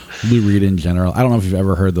 And Lou Reed in general. I don't know if you've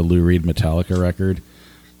ever heard the Lou Reed Metallica record.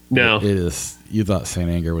 No. It is. You thought Saint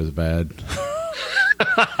Anger was bad.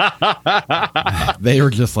 They were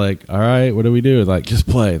just like, all right, what do we do? Like, just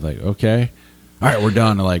play. Like, okay. All right, we're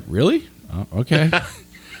done. They're like, really? Oh, okay.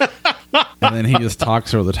 And then he just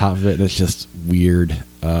talks over the top of it, and it's just weird.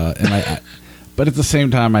 But at the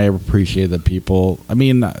same time, I appreciate that people. I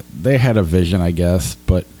mean, they had a vision, I guess,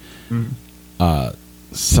 but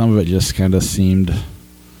some of it just kind of seemed.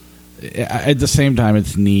 At the same time,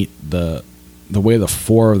 it's neat the way the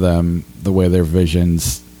four of them, the way their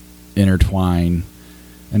visions intertwine,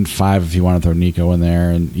 and 5 if you want to throw Nico in there,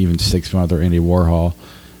 and even 6 if you want to throw Andy Warhol.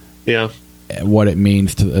 Yeah. What it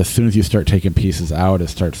means to, as soon as you start taking pieces out, it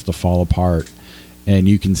starts to fall apart, and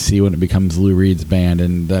you can see when it becomes Lou Reed's band,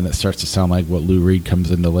 and then it starts to sound like what Lou Reed comes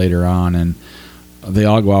into later on, and they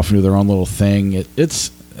all go off and do their own little thing. It's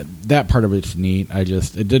that part of it's neat.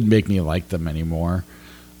 It didn't make me like them anymore.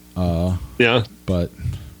 Yeah, but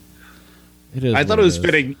it is. I thought it was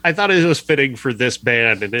fitting. I thought it was fitting for this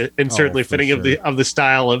band, and certainly fitting sure. of the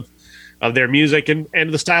style of their music and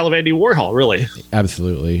the style of Andy Warhol. Really,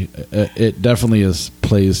 absolutely. It definitely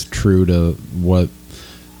plays true to what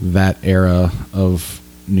that era of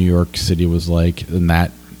New York City was like, and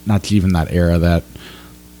that not even that era, that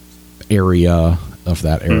area of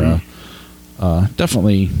that era.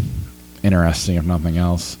 Definitely interesting, if nothing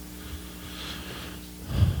else.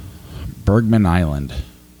 Bergman Island.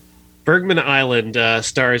 Bergman Island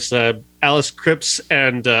stars Alice Cripps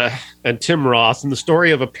and Tim Roth, in the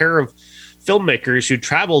story of a pair of filmmakers who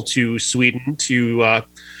travel to Sweden to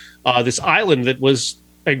this island that was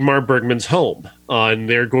Ingmar Bergman's home, and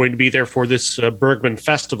they're going to be there for this Bergman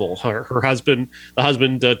festival. Her husband,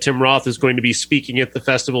 Tim Roth, is going to be speaking at the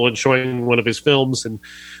festival and showing one of his films, and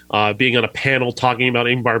being on a panel talking about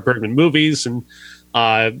Ingmar Bergman movies. And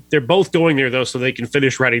they're both going there though so they can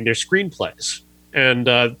finish writing their screenplays. And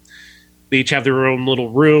they each have their own little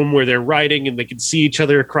room where they're writing, and they can see each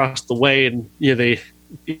other across the way. And they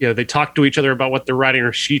talk to each other about what they're writing,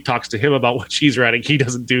 or she talks to him about what she's writing. He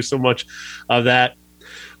doesn't do so much of that.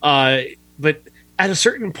 But at a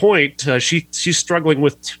certain point, she's struggling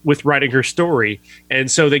with writing her story, and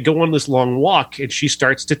so they go on this long walk, and she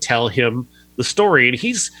starts to tell him the story, and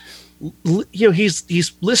he's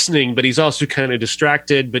listening, but he's also kind of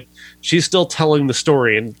distracted. But she's still telling the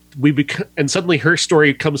story, and and suddenly her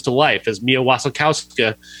story comes to life as Mia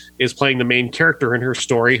Wasikowska is playing the main character in her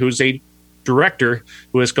story, who's a director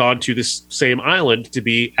who has gone to this same island to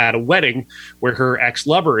be at a wedding where her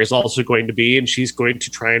ex-lover is also going to be, and she's going to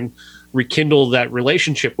try and rekindle that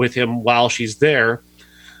relationship with him while she's there.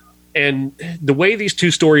 And the way these two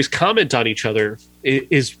stories comment on each other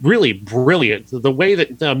is really brilliant. The way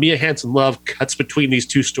that Mia Hansen-Løve cuts between these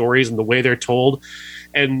two stories and the way they're told,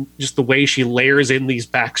 and just the way she layers in these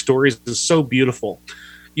backstories, is so beautiful.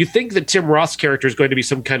 You think that Tim Roth's character is going to be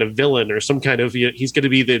some kind of villain, or some kind of, he's going to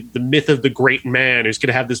be the myth of the great man who's going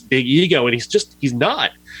to have this big ego, and he's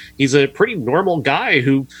not. He's a pretty normal guy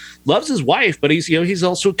who loves his wife, but he's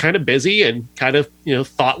also kind of busy and kind of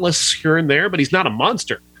thoughtless here and there, but he's not a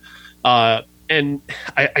monster. And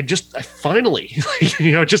I finally,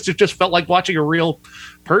 it just felt like watching a real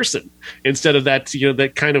person instead of that,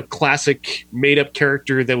 that kind of classic made up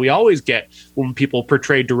character that we always get when people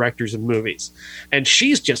portray directors in movies. And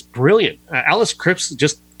she's just brilliant. Alice Cripps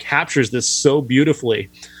just captures this so beautifully.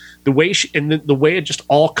 The way the way it just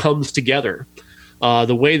all comes together.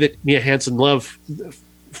 The way that Mia Hansen-Løve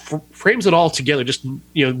frames it all together, just,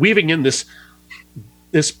 weaving in this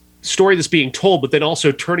story that's being told, but then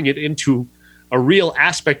also turning it into a real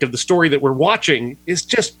aspect of the story that we're watching, is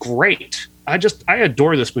just great. I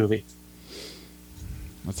adore this movie.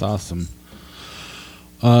 That's awesome.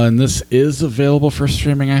 And this is available for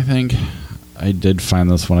streaming, I think. I did find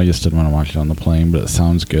this one. I just didn't want to watch it on the plane, but it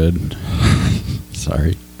sounds good.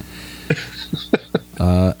 Sorry.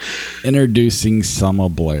 Introducing Selma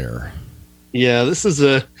Blair. Yeah, this is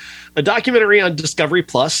a documentary on Discovery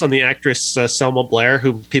Plus on the actress Selma Blair,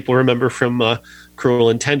 who people remember from Cruel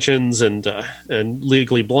Intentions and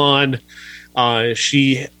Legally Blonde.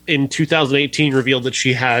 She, in 2018, revealed that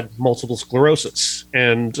she had multiple sclerosis,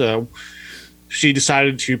 and she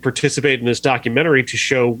decided to participate in this documentary to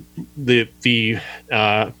show shine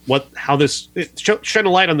a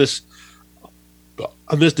light on this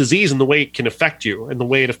disease and the way it can affect you and the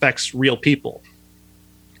way it affects real people.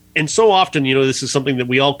 And so often, this is something that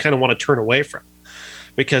we all kind of want to turn away from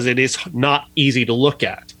because it is not easy to look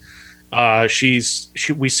at.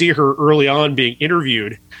 We see her early on being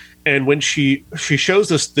interviewed, And when she shows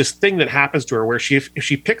this thing that happens to her, where if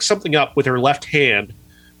she picks something up with her left hand,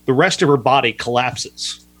 the rest of her body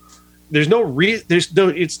collapses. There's no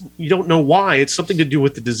it's, you don't know why. It's something to do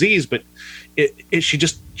with the disease, but she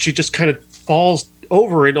just kind of falls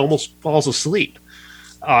over and almost falls asleep.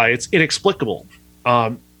 It's inexplicable.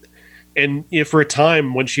 And for a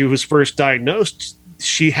time when she was first diagnosed,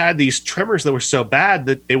 she had these tremors that were so bad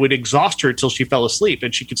that they would exhaust her until she fell asleep,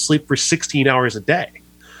 and she could sleep for 16 hours a day.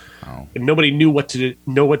 Wow. And nobody knew what to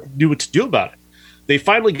do about it. They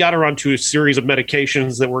finally got her onto a series of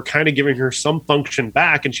medications that were kind of giving her some function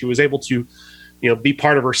back, and she was able to, be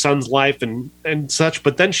part of her son's life and such.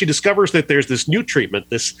 But then she discovers that there's this new treatment,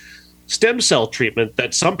 this stem cell treatment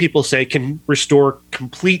that some people say can restore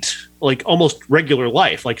complete, like almost regular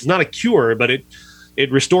life. Like, it's not a cure, but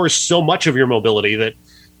it restores so much of your mobility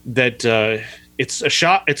that it's a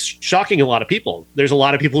shock. It's shocking a lot of people. There's a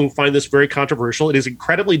lot of people who find this very controversial. It is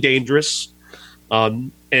incredibly dangerous.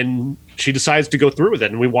 And she decides to go through with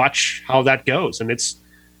it, and we watch how that goes. And it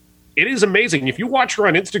is amazing. If you watch her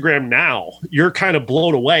on Instagram now, you're kind of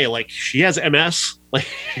blown away. Like, she has MS. Like,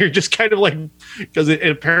 you're just kind of like, because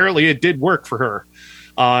apparently it did work for her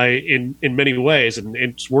in many ways, and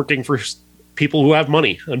it's working for people who have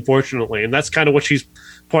money, unfortunately. And that's kind of what she's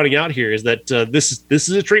pointing out here, is that this is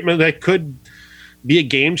a treatment that could be a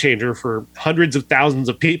game changer for hundreds of thousands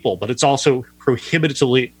of people, but it's also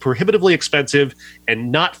prohibitively expensive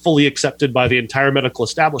and not fully accepted by the entire medical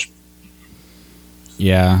establishment.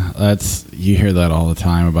 Yeah, you hear that all the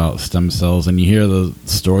time about stem cells, and you hear the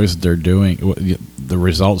stories that they're doing, the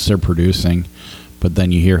results they're producing, but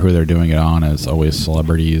then you hear who they're doing it on. It's always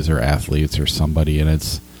celebrities or athletes or somebody, and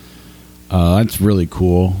it's really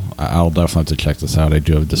cool. I'll definitely have to check this out. I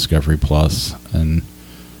do have Discovery Plus, and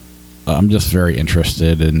I'm just very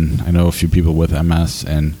interested, and I know a few people with MS,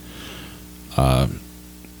 and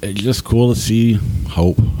it's just cool to see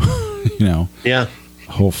hope. Yeah.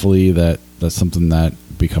 Hopefully that's something that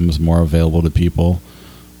becomes more available to people,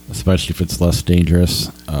 especially if it's less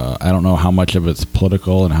dangerous. I don't know how much of it's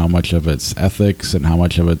political and how much of it's ethics and how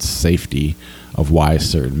much of it's safety of why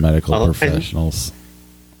certain medical professionals.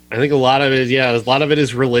 I think a lot of it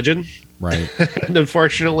is religion, right? And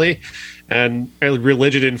unfortunately, and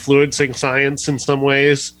religion influencing science in some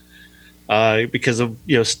ways, because of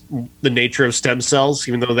the nature of stem cells.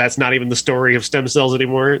 Even though that's not even the story of stem cells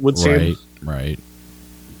anymore, it would seem. Right.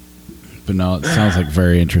 But no, it sounds like a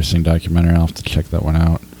very interesting documentary. I'll have to check that one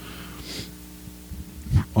out.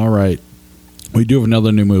 All right. We do have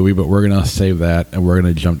another new movie, but we're going to save that, and we're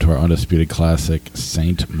going to jump to our undisputed classic,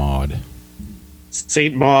 Saint Maud.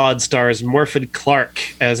 Saint Maud stars Morfydd Clark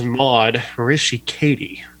as Maud, or is she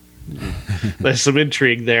Katie? There's some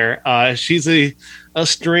intrigue there. She's a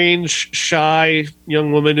strange, shy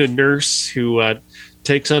young woman, a nurse who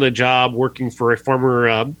takes on a job working for a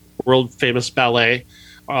former world-famous ballet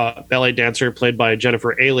dancer played by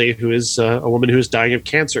Jennifer Ailey, who is a woman who is dying of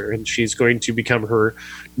cancer, and she's going to become her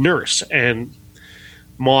nurse. And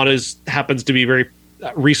Maud happens to be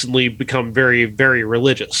recently become very, very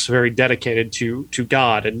religious, very dedicated to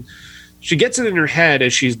God. And she gets it in her head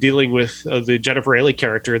as she's dealing with the Jennifer Ailey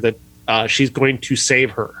character that she's going to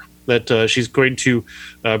save her, that she's going to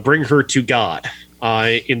bring her to God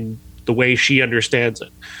in the way she understands it.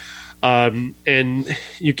 And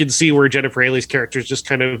you can see where Jennifer Ailey's character is just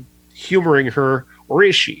kind of humoring her, or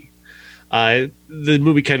is she? The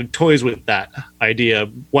movie kind of toys with that idea.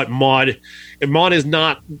 What Maud is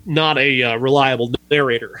not a reliable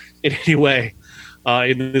narrator in any way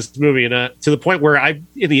in this movie, and to the point where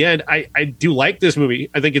in the end I do like this movie.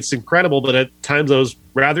 I think it's incredible, but at times I was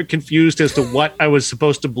rather confused as to what I was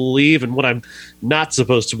supposed to believe and what I'm not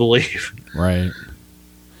supposed to believe. Right.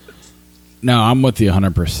 No, I'm with you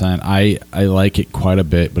 100%. I like it quite a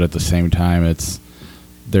bit, but at the same time,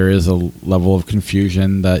 there is a level of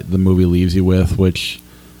confusion that the movie leaves you with, which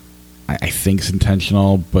I think is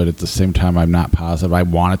intentional, but at the same time, I'm not positive. I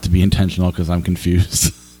want it to be intentional because I'm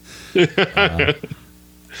confused. What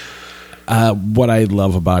I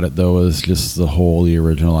love about it, though, is just the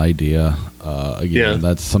original idea.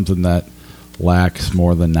 That's something that lacks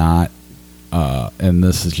more than not. And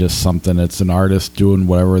this is just something, it's an artist doing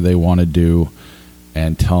whatever they want to do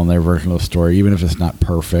and telling their version of the story, even if it's not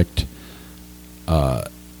perfect.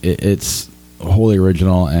 It's wholly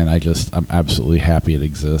original, and I'm absolutely happy it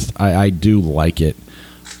exists. I do like it.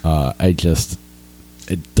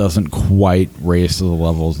 It doesn't quite raise to the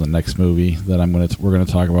levels of the next movie that we're gonna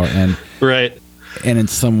talk about, and right. And in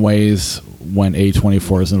some ways, when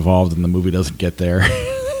A24 is involved and the movie doesn't get there,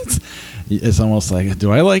 it's almost like,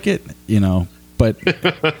 do I like it? But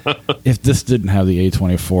if this didn't have the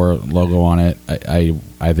A24 logo on it, I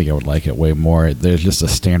think I would like it way more. There's just a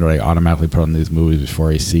standard I automatically put on these movies before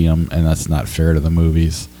I see them, and that's not fair to the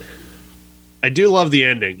movies. I do love the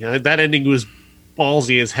ending. That ending was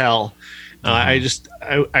ballsy as hell. I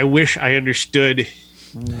wish I understood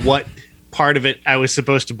what part of it I was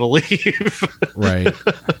supposed to believe. Right.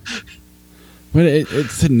 But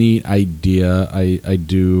it's a neat idea. I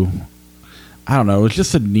don't know. It's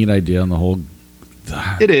just a neat idea on the whole.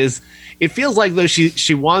 It is. It feels like though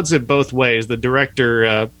she wants it both ways. The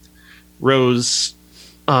director, Rose,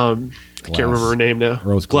 can't remember her name now.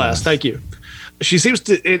 Rose Glass. Thank you. She seems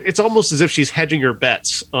to. It's almost as if she's hedging her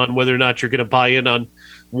bets on whether or not you're going to buy in on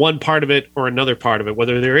one part of it or another part of it.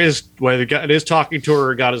 Whether God is talking to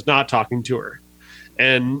her or God is not talking to her,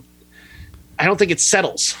 and I don't think it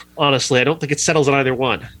settles. Honestly, I don't think it settles on either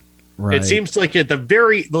one. Right. It seems like at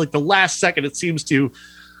the last second, it seems to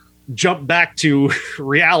jump back to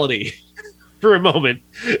reality for a moment,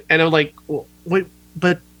 and I'm like, wait,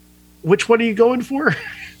 but which one are you going for?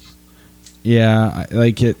 Yeah, I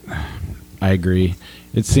like it. I agree.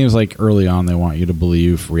 It seems like early on they want you to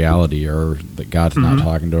believe reality or that God's not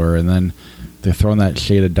talking to her, and then they throw in that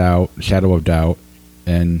shadow of doubt,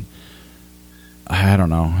 and I don't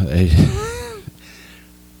know.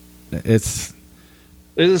 It's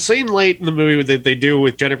There's a scene late in the movie that they do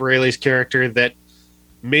with Jennifer Ailey's character that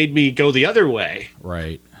made me go the other way.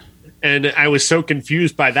 Right. And I was so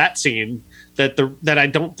confused by that scene that I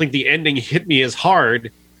don't think the ending hit me as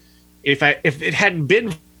hard if it hadn't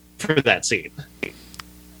been for that scene.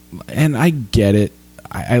 And I get it.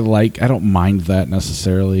 I don't mind that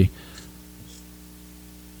necessarily.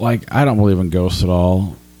 Like, I don't believe in ghosts at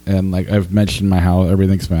all. And like I've mentioned, my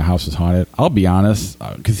house is haunted. I'll be honest,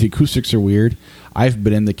 because the acoustics are weird. I've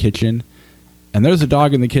been in the kitchen, and there's a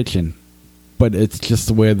dog in the kitchen, but it's just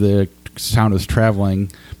the way the sound is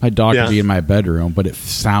traveling. My dog could be in my bedroom, but it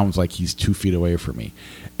sounds like he's 2 feet away from me.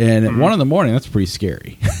 And at 1 a.m, that's pretty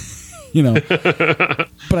scary, you know. But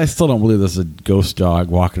I still don't believe there's a ghost dog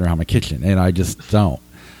walking around my kitchen, and I just don't.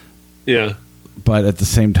 Yeah. But at the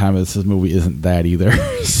same time, this movie isn't that either,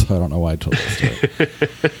 so I don't know why I told that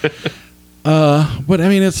story. But I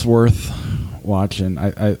mean, it's worth watching.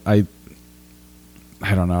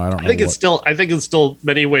 I don't know. I think it's still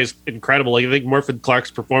many ways incredible. I think Morgan Clark's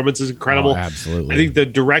performance is incredible. Oh, absolutely. I think the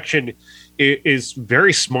direction is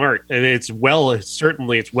very smart, and it's well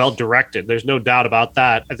directed. There's no doubt about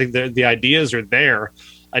that. I think the ideas are there.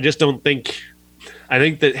 I just don't think. I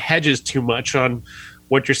think that hedges too much on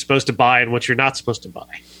what you're supposed to buy and what you're not supposed to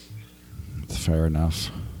buy. Fair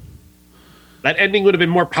enough. That ending would have been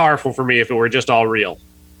more powerful for me if it were just all real.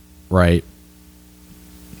 Right.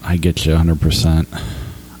 I get you 100%.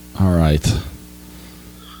 All right.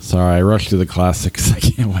 Sorry, I rushed through the classics. I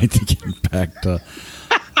can't wait to get back to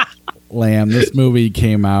Lamb. This movie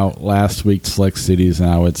came out last week, Select Cities.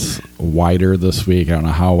 Now it's wider this week. I don't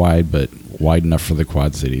know how wide, but wide enough for the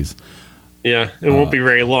Quad Cities. Yeah, it won't be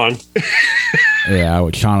very long. Yeah,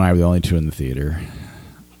 Sean and I were the only two in the theater.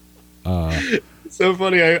 So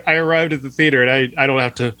funny. I arrived at the theater, and I don't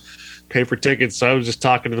have to pay for tickets, so I was just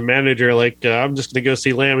talking to the manager, like, I'm just going to go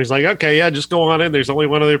see Lamb. He's like, okay, yeah, just go on in. There's only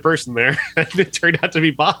one other person there. And it turned out to be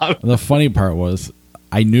Bob. The funny part was,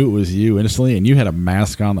 I knew it was you instantly, and you had a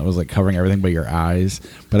mask on that was like covering everything but your eyes,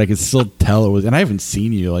 but I could still tell it was. And I haven't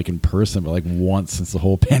seen you like in person, but like once since the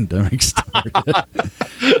whole pandemic started.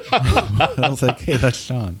 I was like, hey, that's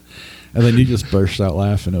Sean, and then you just burst out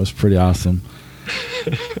laughing. It was pretty awesome.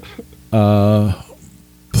 So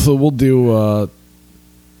we'll do a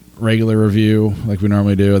regular review like we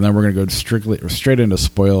normally do, and then we're gonna go straight into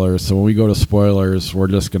spoilers. So when we go to spoilers, we're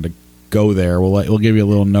just gonna go there. We'll give you a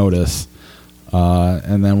little notice.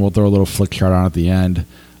 And then we'll throw a little flick chart on at the end.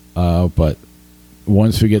 But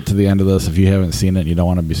once we get to the end of this, if you haven't seen it and you don't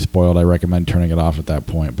want to be spoiled, I recommend turning it off at that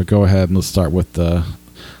point. But go ahead and let's start with the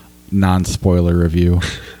non-spoiler review.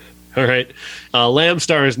 All right. Lamb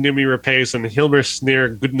stars Noomi Rapace and Hilmir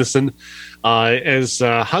Snær Gudnason as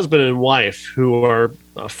husband and wife who are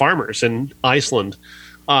farmers in Iceland.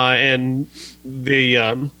 And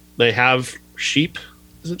they have sheep.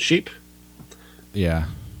 Is it sheep? Yeah.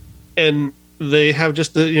 And they have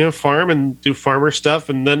just the farm and do farmer stuff,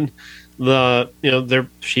 and then their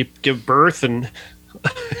sheep give birth, and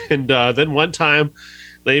then one time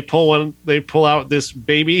they pull out this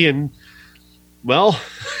baby, and well,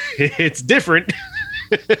 it's different.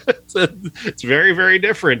 It's very, very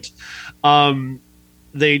different.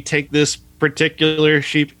 They take this particular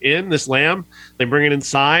sheep this lamb, they bring it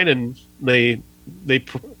inside, and they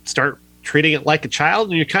start treating it like a child,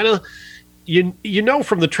 and you kind of. You know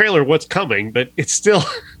from the trailer what's coming, but it's still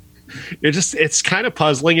it's kind of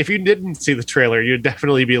puzzling. If you didn't see the trailer, you'd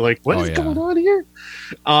definitely be like, "What is going on here?"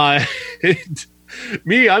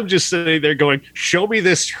 Me, I'm just sitting there going, "Show me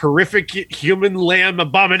this horrific human lamb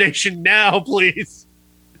abomination now, please."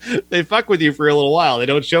 They fuck with you for a little while. They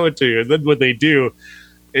don't show it to you, and then when they do,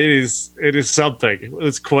 it is something.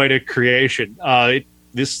 It's quite a creation.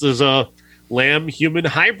 This is a lamb human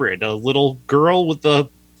hybrid, a little girl with a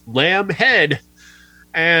lamb head,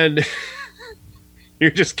 and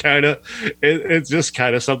you're just kind of it's just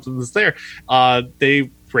kind of something that's there. They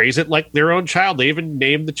raise it like their own child. They even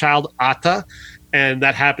named the child Ata, and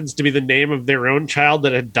that happens to be the name of their own child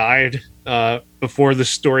that had died before the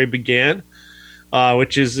story began,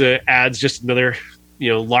 which is adds just another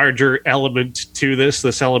larger element to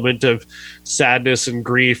this element of sadness and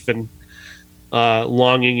grief and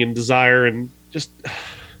longing and desire, and just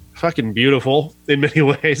fucking beautiful in many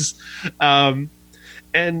ways. And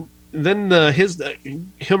then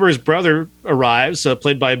Hilmer's brother arrives,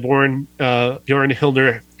 played by Bjorn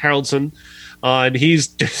Hilner Haraldsson, and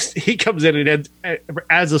he comes in and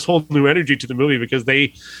adds this whole new energy to the movie, because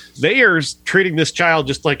they are treating this child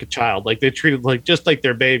just like a child, like they treat it like just like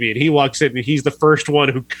their baby. And he walks in and he's the first one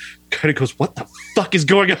who kind of goes, "What the fuck is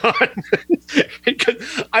going on?"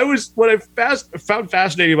 What I found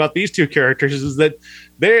fascinating about these two characters is that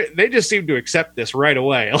they just seem to accept this right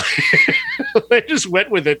away. They just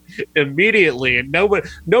went with it immediately, and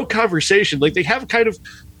no conversation. Like they have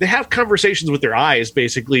conversations with their eyes,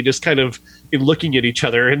 basically, just kind of in looking at each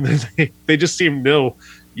other, and they just seem to know,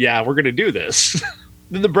 yeah, we're gonna do this.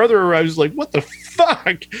 Then the brother arrives, like, what the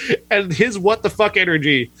fuck? And his what the fuck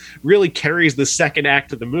energy really carries the second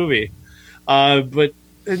act of the movie. But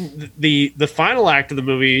the final act of the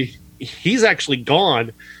movie, he's actually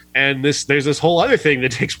gone, and there's this whole other thing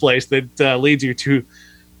that takes place that leads you to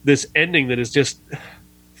this ending that is just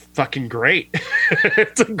fucking great.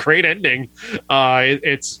 It's a great ending.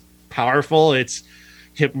 It's powerful. It's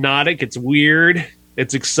hypnotic. It's weird.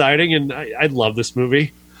 It's exciting, and I love this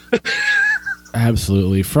movie.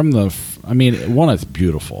 Absolutely. One, it's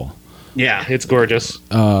beautiful. Yeah, it's gorgeous.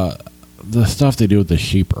 The stuff they do with the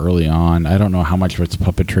sheep early on, I don't know how much of it's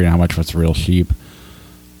puppetry and how much of it's real sheep.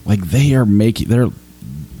 Like they're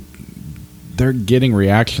getting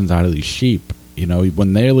reactions out of these sheep.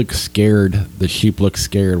 When they look scared, the sheep look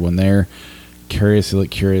scared. When they're curious, they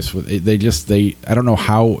look curious. I don't know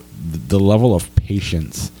how the level of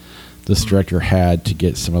patience this director had to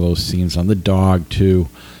get some of those scenes on. The dog too.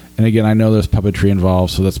 And again, I know there's puppetry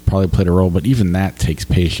involved, so that's probably played a role, but even that takes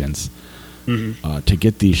patience. To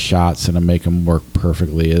get these shots and to make them work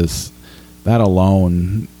perfectly is that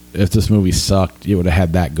alone. If this movie sucked, you would have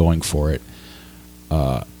had that going for it.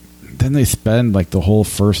 Then they spend like the whole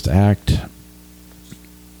first act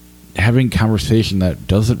having conversation that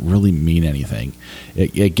doesn't really mean anything.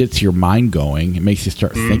 It gets your mind going. It makes you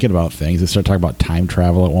start thinking about things. They start talking about time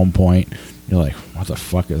travel at one point. You're like, what the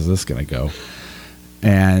fuck is this going to go?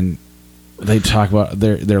 And they talk about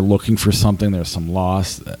they're looking for something. There's some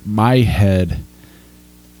loss. My head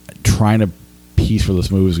trying to piece where this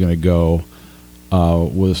movie was going to go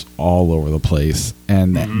was all over the place.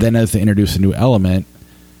 And then as they introduce a new element,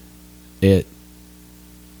 it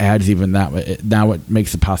adds even that. Now it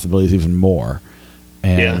makes the possibilities even more.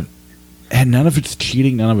 And none of it's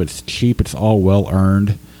cheating. None of it's cheap. It's all well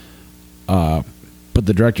earned. But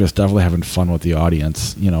the director is definitely having fun with the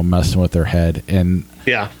audience, messing with their head. And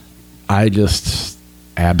I just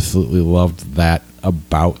absolutely loved that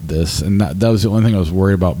about this. And that was the only thing I was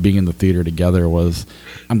worried about being in the theater together was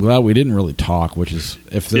I'm glad we didn't really talk, which is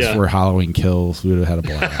if this were Halloween Kills, we would have had a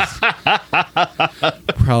blast.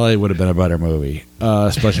 Probably would have been a better movie,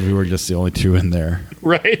 especially if we were just the only two in there.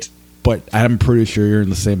 Right. But I'm pretty sure you're in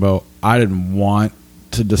the same boat. I didn't want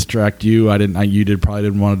to distract you. You probably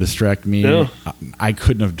didn't want to distract me. No. I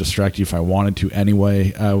couldn't have distracted you if I wanted to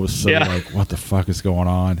anyway. I was so like, what the fuck is going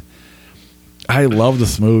on? I love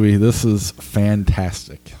this movie. This is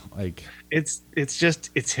fantastic. Like it's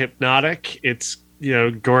hypnotic. It's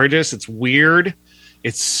gorgeous. It's weird.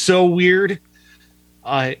 It's so weird.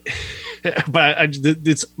 But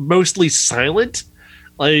it's mostly silent.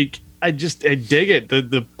 Like I dig it.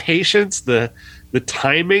 The patience, the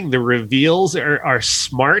timing, the reveals are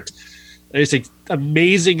smart. There's an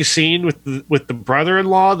amazing scene with the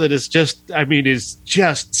brother-in-law that is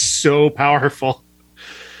just so powerful.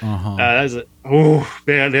 Oh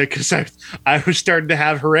man, because I was starting to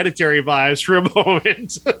have Hereditary vibes for a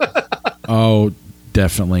moment. Oh,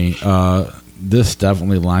 definitely. This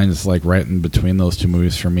definitely lines like right in between those two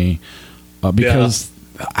movies for me, because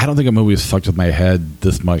I don't think a movie has fucked with my head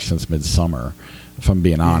this much since Midsommar, if I'm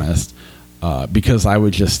being honest. because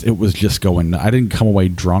it was just going. I didn't come away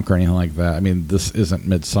drunk or anything like that. I mean, this isn't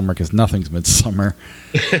Midsummer because nothing's Midsummer,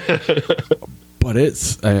 but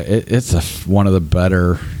it's one of the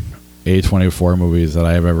better A24 movies that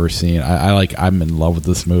I have ever seen. I'm in love with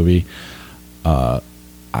this movie.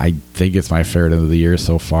 I think it's my favorite of the year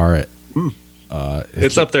so far.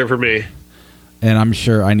 It's up there for me. And I'm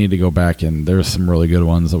sure I need to go back, and there's some really good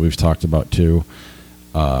ones that we've talked about too.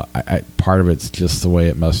 Part of it's just the way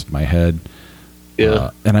it messed with my head. Yeah.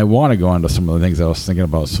 And I want to go on to some of the things I was thinking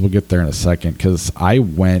about, so we'll get there in a second, because I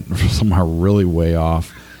went somehow really way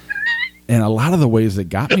off. And a lot of the ways that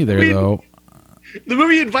got me there, though... The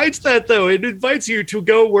movie invites that, though. It invites you to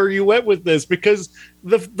go where you went with this, because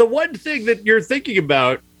the one thing that you're thinking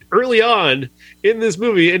about early on in this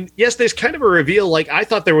movie, and yes, there's kind of a reveal. Like, I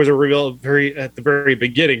thought there was a reveal at the very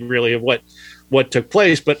beginning, really, of what took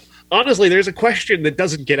place. But honestly, there's a question that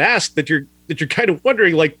doesn't get asked that you're kind of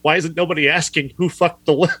wondering, like, why isn't nobody asking who fucked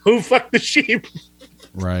the sheep?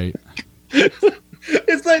 Right.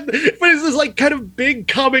 It's like, but it's this like kind of big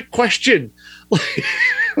comic question.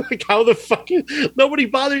 Like how the fuck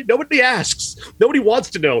nobody asks, nobody wants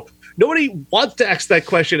to know, nobody wants to ask that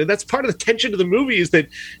question, and that's part of the tension of the movie, is that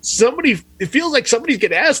it feels like somebody's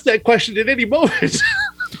gonna ask that question at any moment.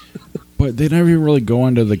 But they never even really go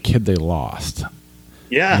into the kid they lost.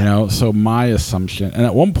 Yeah. So my assumption, and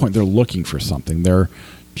at one point they're looking for something, they're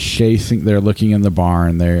looking in the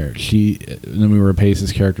barn. Noomi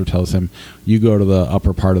Rapace's character tells him, you go to the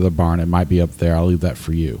upper part of the barn, it might be up there, I'll leave that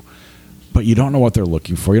for you. But you don't know what they're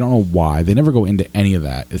looking for. You don't know why. They never go into any of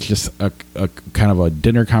that. It's just a kind of a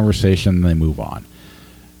dinner conversation, and they move on.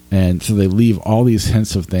 And so they leave all these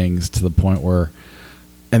hints of things to the point where...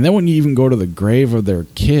 And then when you even go to the grave of their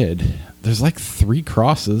kid, there's like 3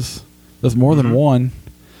 crosses. There's more than one.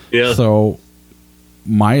 Yeah. So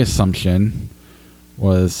my assumption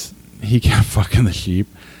was he kept fucking the sheep.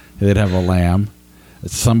 They'd have a lamb.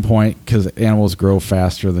 At some point, because animals grow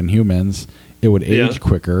faster than humans, it would age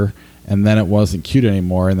quicker. And then it wasn't cute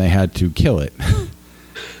anymore, and they had to kill it.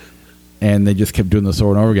 And they just kept doing this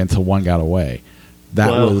over and over again until one got away. That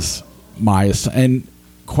was my... And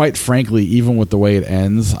quite frankly, even with the way it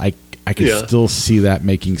ends, I can still see that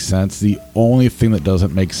making sense. The only thing that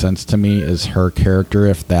doesn't make sense to me is her character,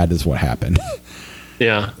 if that is what happened.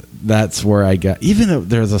 Yeah. That's where I get... Even if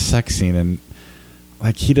there's a sex scene, and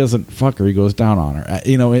like he doesn't fuck her, he goes down on her.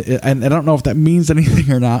 And I don't know if that means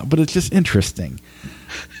anything or not, but it's just interesting.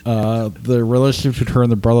 The relationship between her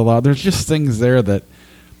and the brother-in-law, there's just things there that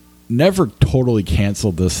never totally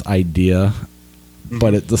canceled this idea,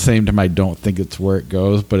 but at the same time I don't think it's where it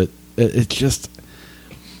goes. But it's just,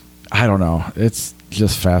 I don't know, it's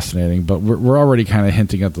just fascinating. But we're already kind of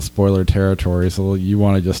hinting at the spoiler territory, so you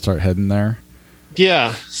want to just start heading there?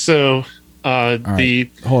 Yeah. So right.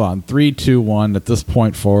 Hold on, 3, 2, 1. At this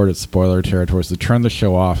point forward, it's spoiler territory, so turn the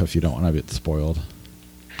show off if you don't want to get spoiled.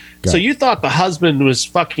 So you thought the husband was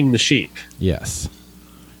fucking the sheep? Yes.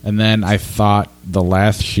 And then I thought the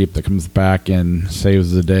last sheep that comes back and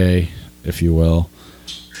saves the day, if you will,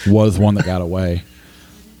 was one that got away.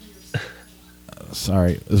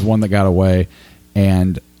 Is one that got away.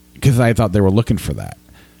 And because I thought they were looking for that.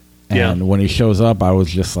 And when he shows up, I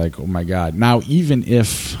was just like, oh my God. Now, even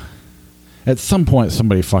if at some point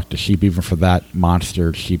somebody fucked a sheep, even for that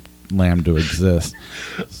monster sheep lamb to exist.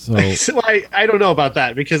 So I don't know about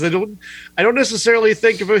that, because I don't necessarily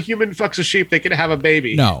think if a human fucks a sheep they can have a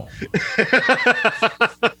baby. No.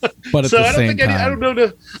 But at the same time,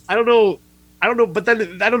 I don't know. But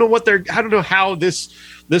then I don't know how this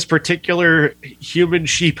particular human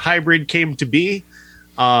sheep hybrid came to be.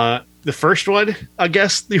 The first one, I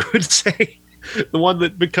guess you would say, the one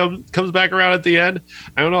that comes back around at the end.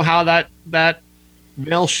 I don't know how that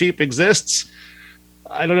male sheep exists.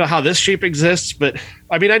 I don't know how this sheep exists, but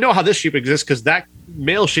I mean, I know how this sheep exists because that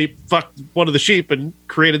male sheep fucked one of the sheep and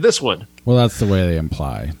created this one. Well, that's the way they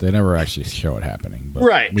imply. They never actually show it happening, but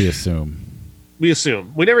right. We assume. We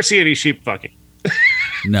never see any sheep fucking.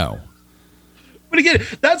 No. But again,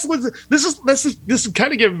 this is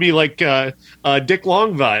kind of giving me like Dick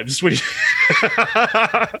Long vibes,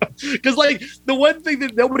 because like the one thing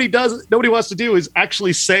that nobody wants to do is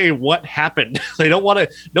actually say what happened.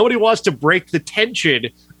 Nobody wants to break the tension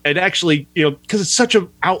and actually, because it's such an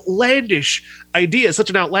outlandish idea, such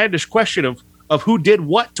an outlandish question of who did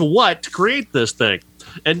what to create this thing,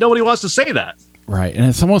 and nobody wants to say that. Right, and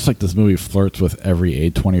it's almost like this movie flirts with every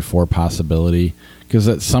A24 possibility. Because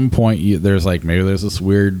at some point, there's this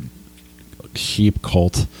weird sheep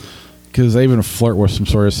cult. Because they even flirt with some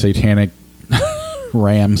sort of satanic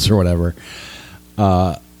rams or whatever.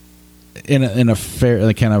 In a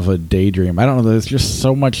fair kind of a daydream. I don't know. There's just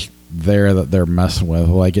so much there that they're messing with.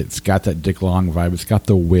 Like, it's got that Dick Long vibe. It's got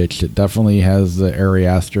the witch. It definitely has the Ari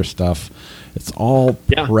Aster stuff. It's all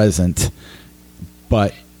present.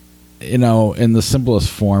 But, you know, in the simplest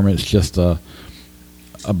form, it's just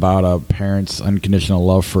about a parent's unconditional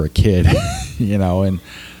love for a kid, you know, and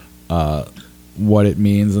what it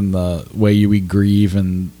means and the way we grieve.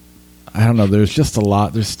 And I don't know, there's just a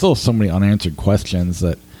lot. There's still so many unanswered questions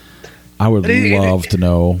that I would love to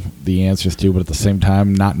know the answers to, but at the same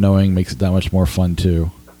time, not knowing makes it that much more fun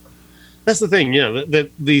too. That's the thing,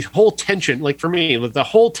 the whole tension, like for me, the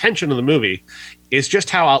whole tension of the movie is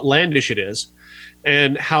just how outlandish it is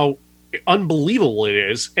and how unbelievable it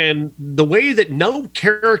is. And the way that no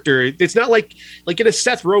character, it's not like in a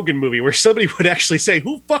Seth Rogen movie where somebody would actually say,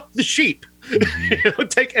 "Who fucked the sheep?" Mm-hmm.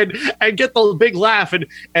 Take and get the big laugh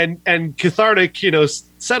and cathartic,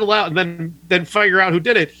 settle out and then figure out who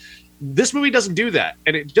did it. This movie doesn't do that,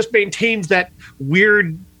 and it just maintains that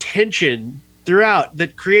weird tension throughout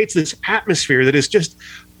that creates this atmosphere that is just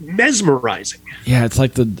mesmerizing. Yeah, it's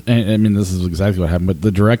like I mean, this is exactly what happened, but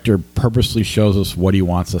the director purposely shows us what he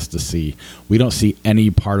wants us to see. We don't see any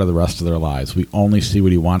part of the rest of their lives. We only see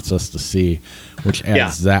what he wants us to see, which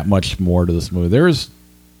adds that much more to this movie.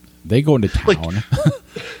 They go into town.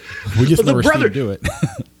 We just never see them do it.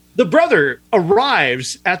 The brother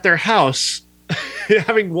arrives at their house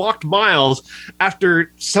having walked miles after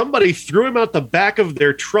somebody threw him out the back of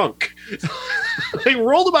their trunk. They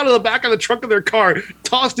rolled him out of the back of the trunk of their car,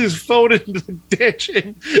 tossed his phone into the ditch,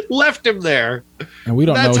 and left him there. And we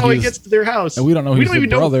don't know that's how he gets to their house. And we don't know he's the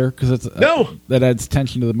brother because that adds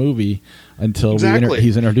tension to the movie until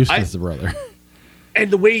he's introduced as the brother. And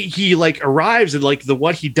the way he arrives and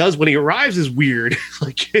what he does when he arrives is weird.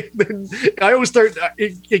 I always thought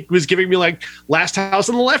it was giving me Last House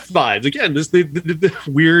on the Left vibes. Again, this the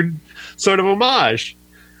weird sort of homage.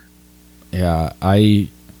 Yeah,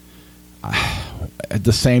 at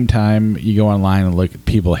the same time, you go online and look.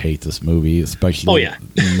 People hate this movie, especially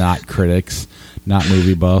not critics, not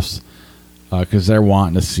movie buffs, because they're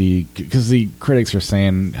wanting to see. Because the critics are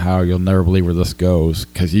saying how you'll never believe where this goes,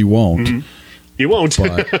 because you won't. Mm-hmm. You won't.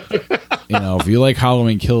 But, if you like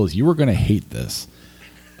Halloween Kills, you were going to hate this.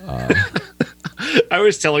 I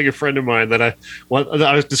was telling a friend of mine that I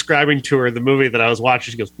was describing to her the movie that I was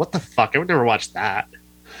watching. She goes, "What the fuck? I would never watch that."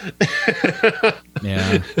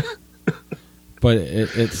 Yeah. But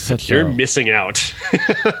it's such You're missing out.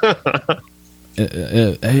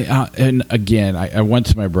 And again, I went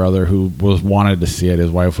to my brother who wanted to see it. His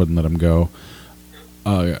wife wouldn't let him go.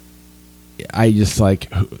 I just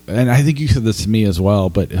and I think you said this to me as well,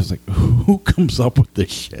 but it was who comes up with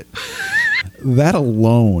this shit? That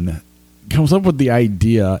alone comes up with the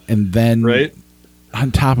idea, and then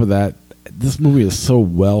on top of that, this movie is so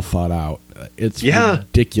well thought out. It's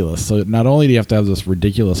ridiculous. So not only do you have to have this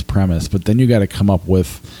ridiculous premise, but then you got to come up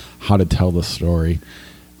with how to tell the story.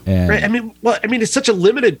 And right. I mean, it's such a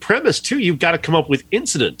limited premise too. You've got to come up with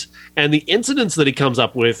incident, and the incidents that he comes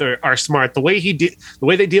up with are smart. The way the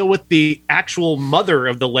way they deal with the actual mother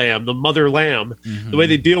of the lamb, the mother lamb, the way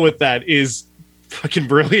they deal with that is fucking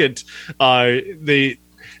brilliant.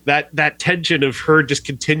 That tension of her just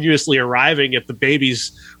continuously arriving at the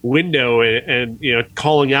baby's window and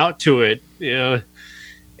calling out to it,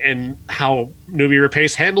 and how Noomi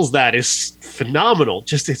Rapace handles that is phenomenal.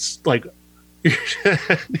 Just it's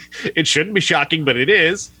it shouldn't be shocking, but it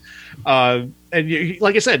is. And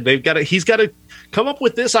like I said, he's got to come up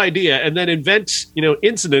with this idea and then invent,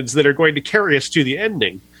 incidents that are going to carry us to the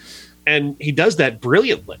ending. And he does that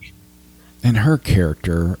brilliantly. And her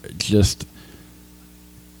character just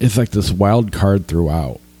is like this wild card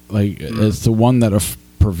throughout. It's the one that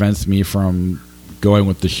prevents me from going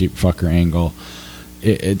with the sheep fucker angle.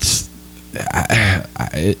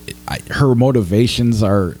 Her motivations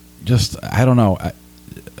are just, I don't know.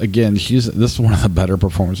 Again, this is one of the better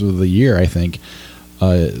performances of the year, I think,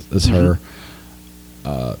 is her.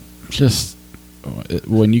 Just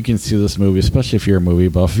when you can see this movie, especially if you're a movie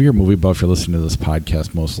buff. If you're a movie buff, you're listening to this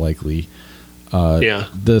podcast most likely.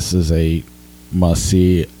 This is a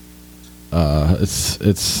must-see.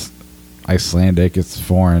 It's Icelandic. It's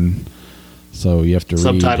foreign, so you have to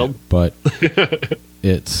read. Subtitled. But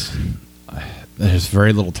there's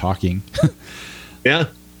very little talking. Yeah.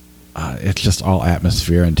 It's just all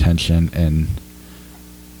atmosphere and tension, and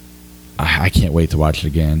I can't wait to watch it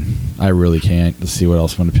again. I really can't, to see what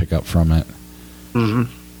else I'm going to pick up from it.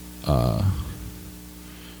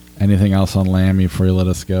 Anything else on Lamb before you let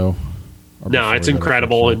us go? No, it's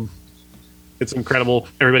incredible, and it's incredible.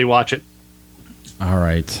 Everybody watch it. All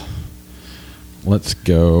right. Let's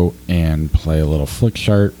go and play a little flick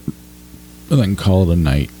chart and then call it a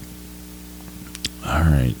night. All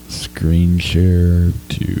right, screen share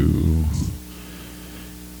to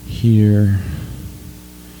here.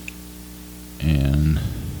 And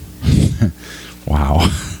wow.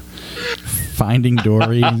 Finding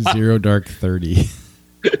Dory, Zero Dark 30.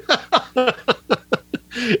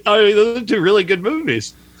 I mean, those are two really good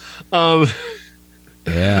movies. Yeah.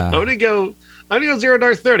 I'm gonna go Zero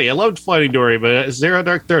Dark 30. I loved Finding Dory, but Zero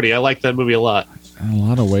Dark 30, I like that movie a lot. In a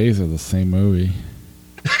lot of ways, they're the same movie.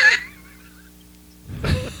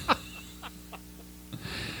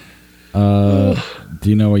 Do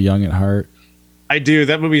you know A Young at Heart? I do.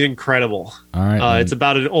 That movie's incredible. All right. It's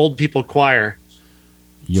about an old people choir.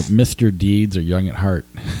 Mr. Deeds or Young at Heart?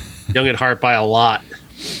 Young at Heart by a lot.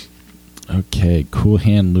 Okay. Cool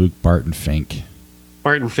Hand Luke, Barton Fink.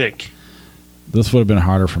 Barton Fink. This would have been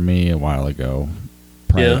harder for me a while ago.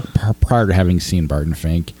 Prior to having seen Barton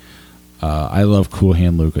Fink. I love Cool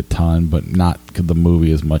Hand Luke a ton, but not the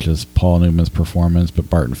movie as much as Paul Newman's performance. But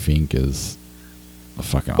Barton Fink is a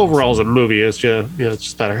fucking overall awesome. as a movie, it's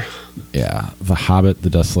just better. Yeah, The Hobbit, The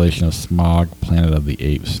Desolation of Smaug, Planet of the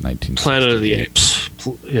Apes, 1968. Planet of the Apes.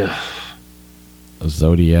 Yeah.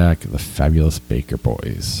 Zodiac, The Fabulous Baker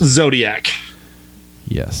Boys. Zodiac.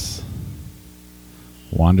 Yes.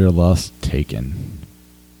 Wanderlust, Taken.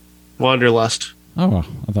 Wanderlust. Oh, well,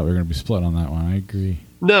 I thought we were going to be split on that one. I agree.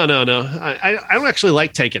 No. I don't actually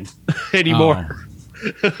like Taken anymore.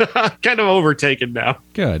 Oh. Kind of over Taken now.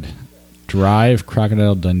 Good. Drive,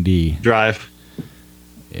 Crocodile Dundee. Drive.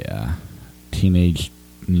 Yeah. Teenage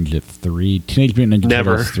Ninja 3. Teenage Mutant Ninja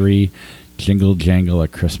Never. Turtles 3. Jingle Jangle, A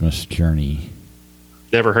Christmas Journey.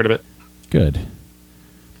 Never heard of it. Good.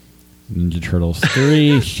 Ninja Turtles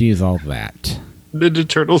 3. She's All That. Ninja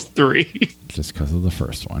Turtles 3. Just because of the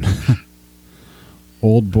first one.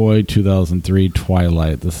 Old Boy 2003,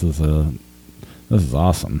 Twilight. This is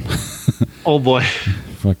awesome. Oh boy.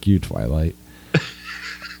 Fuck you, Twilight.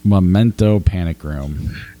 Memento, Panic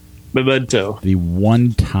Room. Memento. The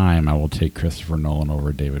one time I will take Christopher Nolan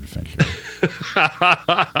over David Fincher.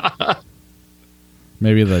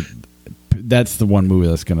 Maybe that's the one movie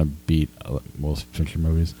that's going to beat most Fincher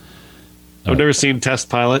movies. I've never seen Test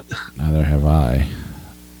Pilot. Neither have I.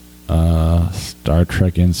 Star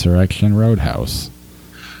Trek Insurrection, Roadhouse.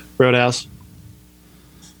 Roadhouse.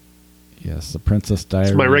 Yes, The Princess Diaries.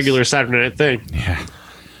 It's my regular Saturday night thing. Yeah.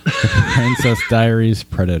 The Princess Diaries,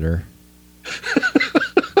 Predator.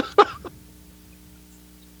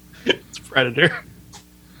 It's Predator.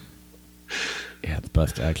 Yeah, the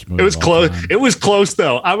best action movie. It was close. It was close,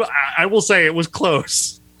 though. I will say it was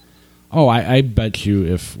close. Oh, I bet you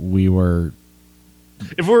if we're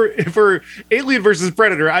Alien versus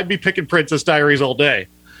Predator, I'd be picking Princess Diaries all day.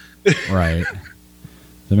 right.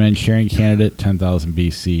 The Manchurian Candidate, 10,000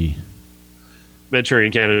 BC.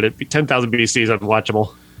 Manchurian Candidate, 10,000 BC is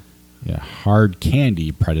unwatchable. Yeah, Hard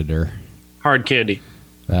Candy, Predator. Hard Candy.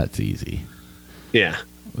 That's easy. Yeah.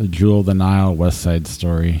 The Jewel of the Nile, West Side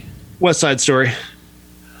Story. West Side Story.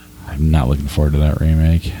 I'm not looking forward to that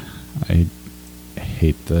remake. I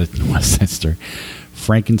hate the West Side Story.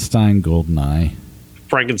 Frankenstein, Goldeneye.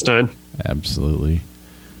 Frankenstein. Absolutely.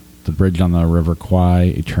 The Bridge on the River Kwai,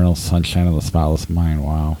 Eternal Sunshine of the Spotless Mind.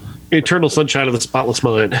 Wow. Eternal Sunshine of the Spotless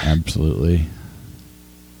Mind. Absolutely.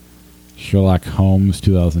 Sherlock Holmes,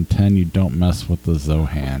 2010. You Don't Mess with the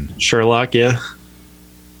Zohan. Sherlock, yeah.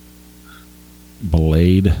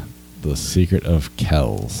 Blade, The Secret of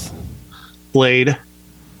Kells. Blade.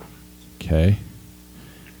 Okay.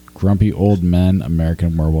 Grumpy Old Men,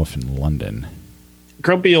 American Werewolf in London.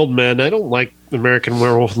 Grumpy Old Men. I don't like American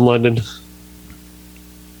Werewolf in London.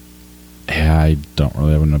 Yeah, I don't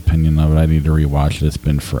really have an opinion of it. I need to rewatch it. It's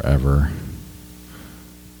been forever.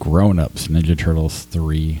 Grown Ups, Ninja Turtles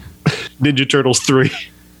 3. Ninja Turtles 3.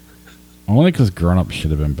 Only because Grown Ups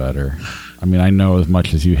should have been better. I mean, I know as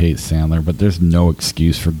much as you hate Sandler, but there's no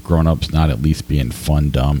excuse for Grown Ups not at least being fun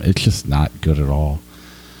dumb. It's just not good at all.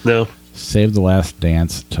 No. Save the Last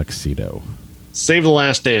Dance, Tuxedo. Save the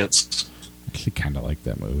Last Dance. I actually kind of like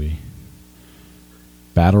that movie.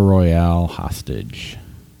 Battle Royale, Hostage.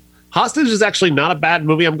 Hostage is actually not a bad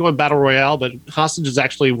movie. I'm going Battle Royale, but Hostage is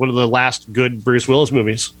actually one of the last good Bruce Willis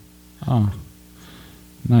movies. Oh,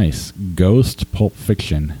 nice. Ghost, Pulp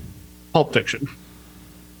Fiction. Pulp Fiction.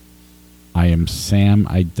 I Am Sam,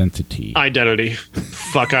 Identity. Identity.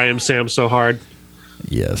 Fuck, I Am Sam so hard.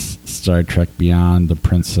 Yes. Star Trek Beyond, The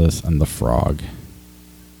Princess and the Frog.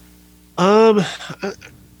 I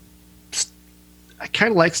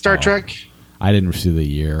kind of like Star Trek. I didn't see the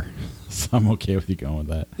year, so I'm okay with you going with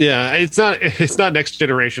that. Yeah, it's not Next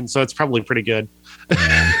Generation, so it's probably pretty good.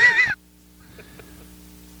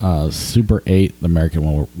 Super 8, The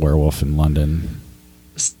American Werewolf in London.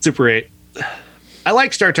 Super 8. I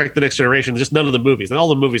like Star Trek: The Next Generation, just none of the movies. And all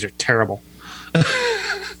the movies are terrible.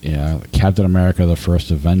 Yeah, Captain America, the First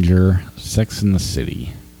Avenger, Sex and the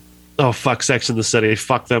City. Oh, fuck Sex and the City.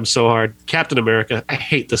 Fuck them so hard. Captain America. I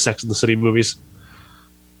hate the Sex and the City movies.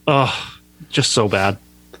 Oh, just so bad.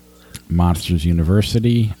 Monsters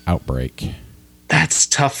University, Outbreak. That's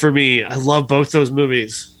tough for me. I love both those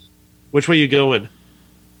movies. Which way you going?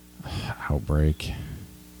 Outbreak.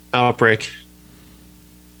 Outbreak.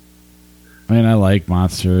 I mean, I like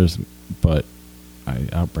Monsters, but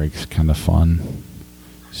Outbreak's kind of fun.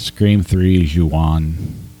 Scream 3,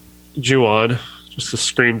 Ju-On. Ju-On. Just the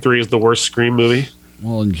Scream 3 is the worst Scream movie.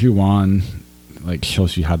 Well, and Ju-On, like,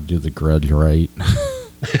 shows you how to do the grudge right.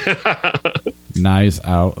 Knives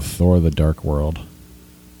Out, Thor: The Dark World.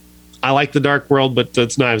 I like The Dark World, but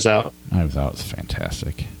it's Knives Out. Knives Out is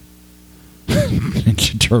fantastic.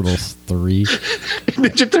 Ninja Turtles 3.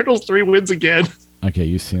 Ninja Turtles 3 wins again. Okay,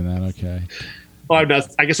 you've seen that, okay. Oh, I'm not.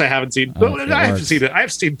 I guess I haven't seen. I haven't seen it.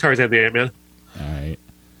 I've seen Tarzan the Ant-Man. All right.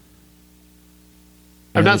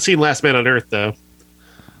 I've not seen Last Man on Earth, though.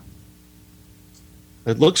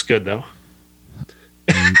 It looks good, though.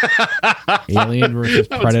 Alien versus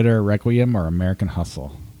Predator, Requiem, or American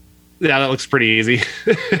Hustle? Yeah, that looks pretty easy.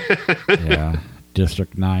 Yeah.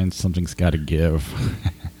 District 9, Something's Gotta Give.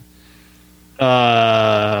 You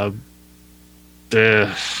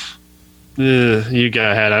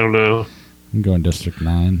go ahead. I don't know. I'm going District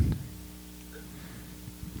 9.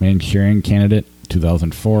 Manchurian Candidate,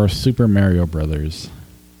 2004, Super Mario Brothers.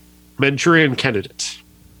 Manchurian Candidate.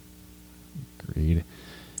 Agreed.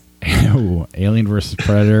 Alien versus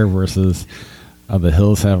Predator versus The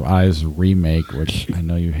Hills Have Eyes remake, which I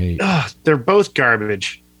know you hate. They're both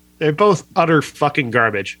garbage. They're both utter fucking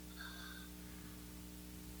garbage.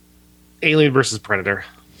 Alien versus Predator.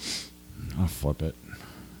 I'll flip it.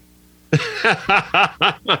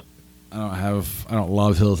 I don't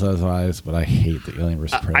love Hills Have Eyes, but I hate the Alien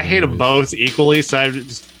vs. Predator. I hate them both equally, so I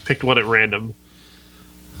just picked one at random.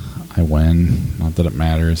 I win. Not that it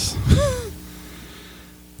matters.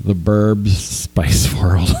 The Burbs, Spice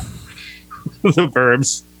World. The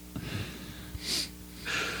Burbs.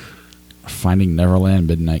 Finding Neverland,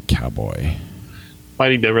 Midnight Cowboy.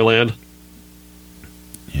 Finding Neverland.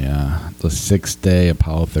 Yeah. The Sixth Day,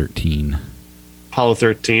 Apollo 13. Apollo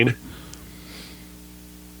 13.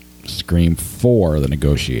 Scream 4, The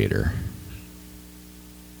Negotiator.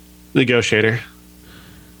 Negotiator.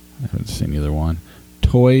 I haven't seen either one.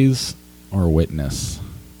 Toys or Witness?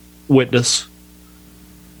 Witness.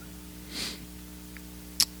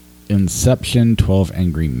 Inception, 12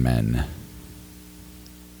 Angry Men.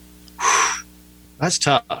 That's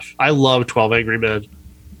tough. I love 12 Angry Men.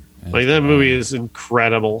 Like, that movie is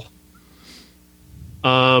incredible.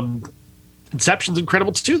 Inception's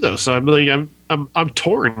incredible too, though. So I'm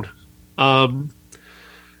torn. I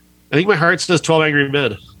think my heart says 12 Angry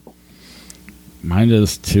Men. Mine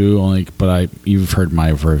does too. But you've heard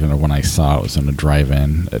my version of when I saw it. It was in a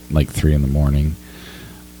drive-in at like 3 a.m.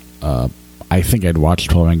 I think I'd watch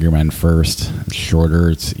 12 Angry Men first. It's shorter.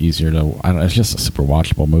 It's easier to. It's just a super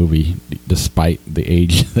watchable movie, despite the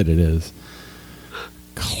age that it is.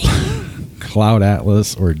 Cloud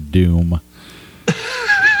Atlas or Doom.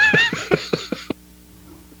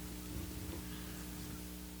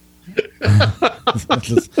 That's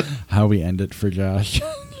just how we end it for Josh.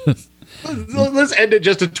 Let's end it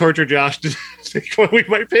just to torture Josh to think what we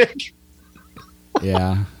might pick.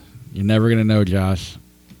 Yeah. You're never going to know, Josh.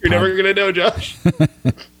 You're never going to know, Josh.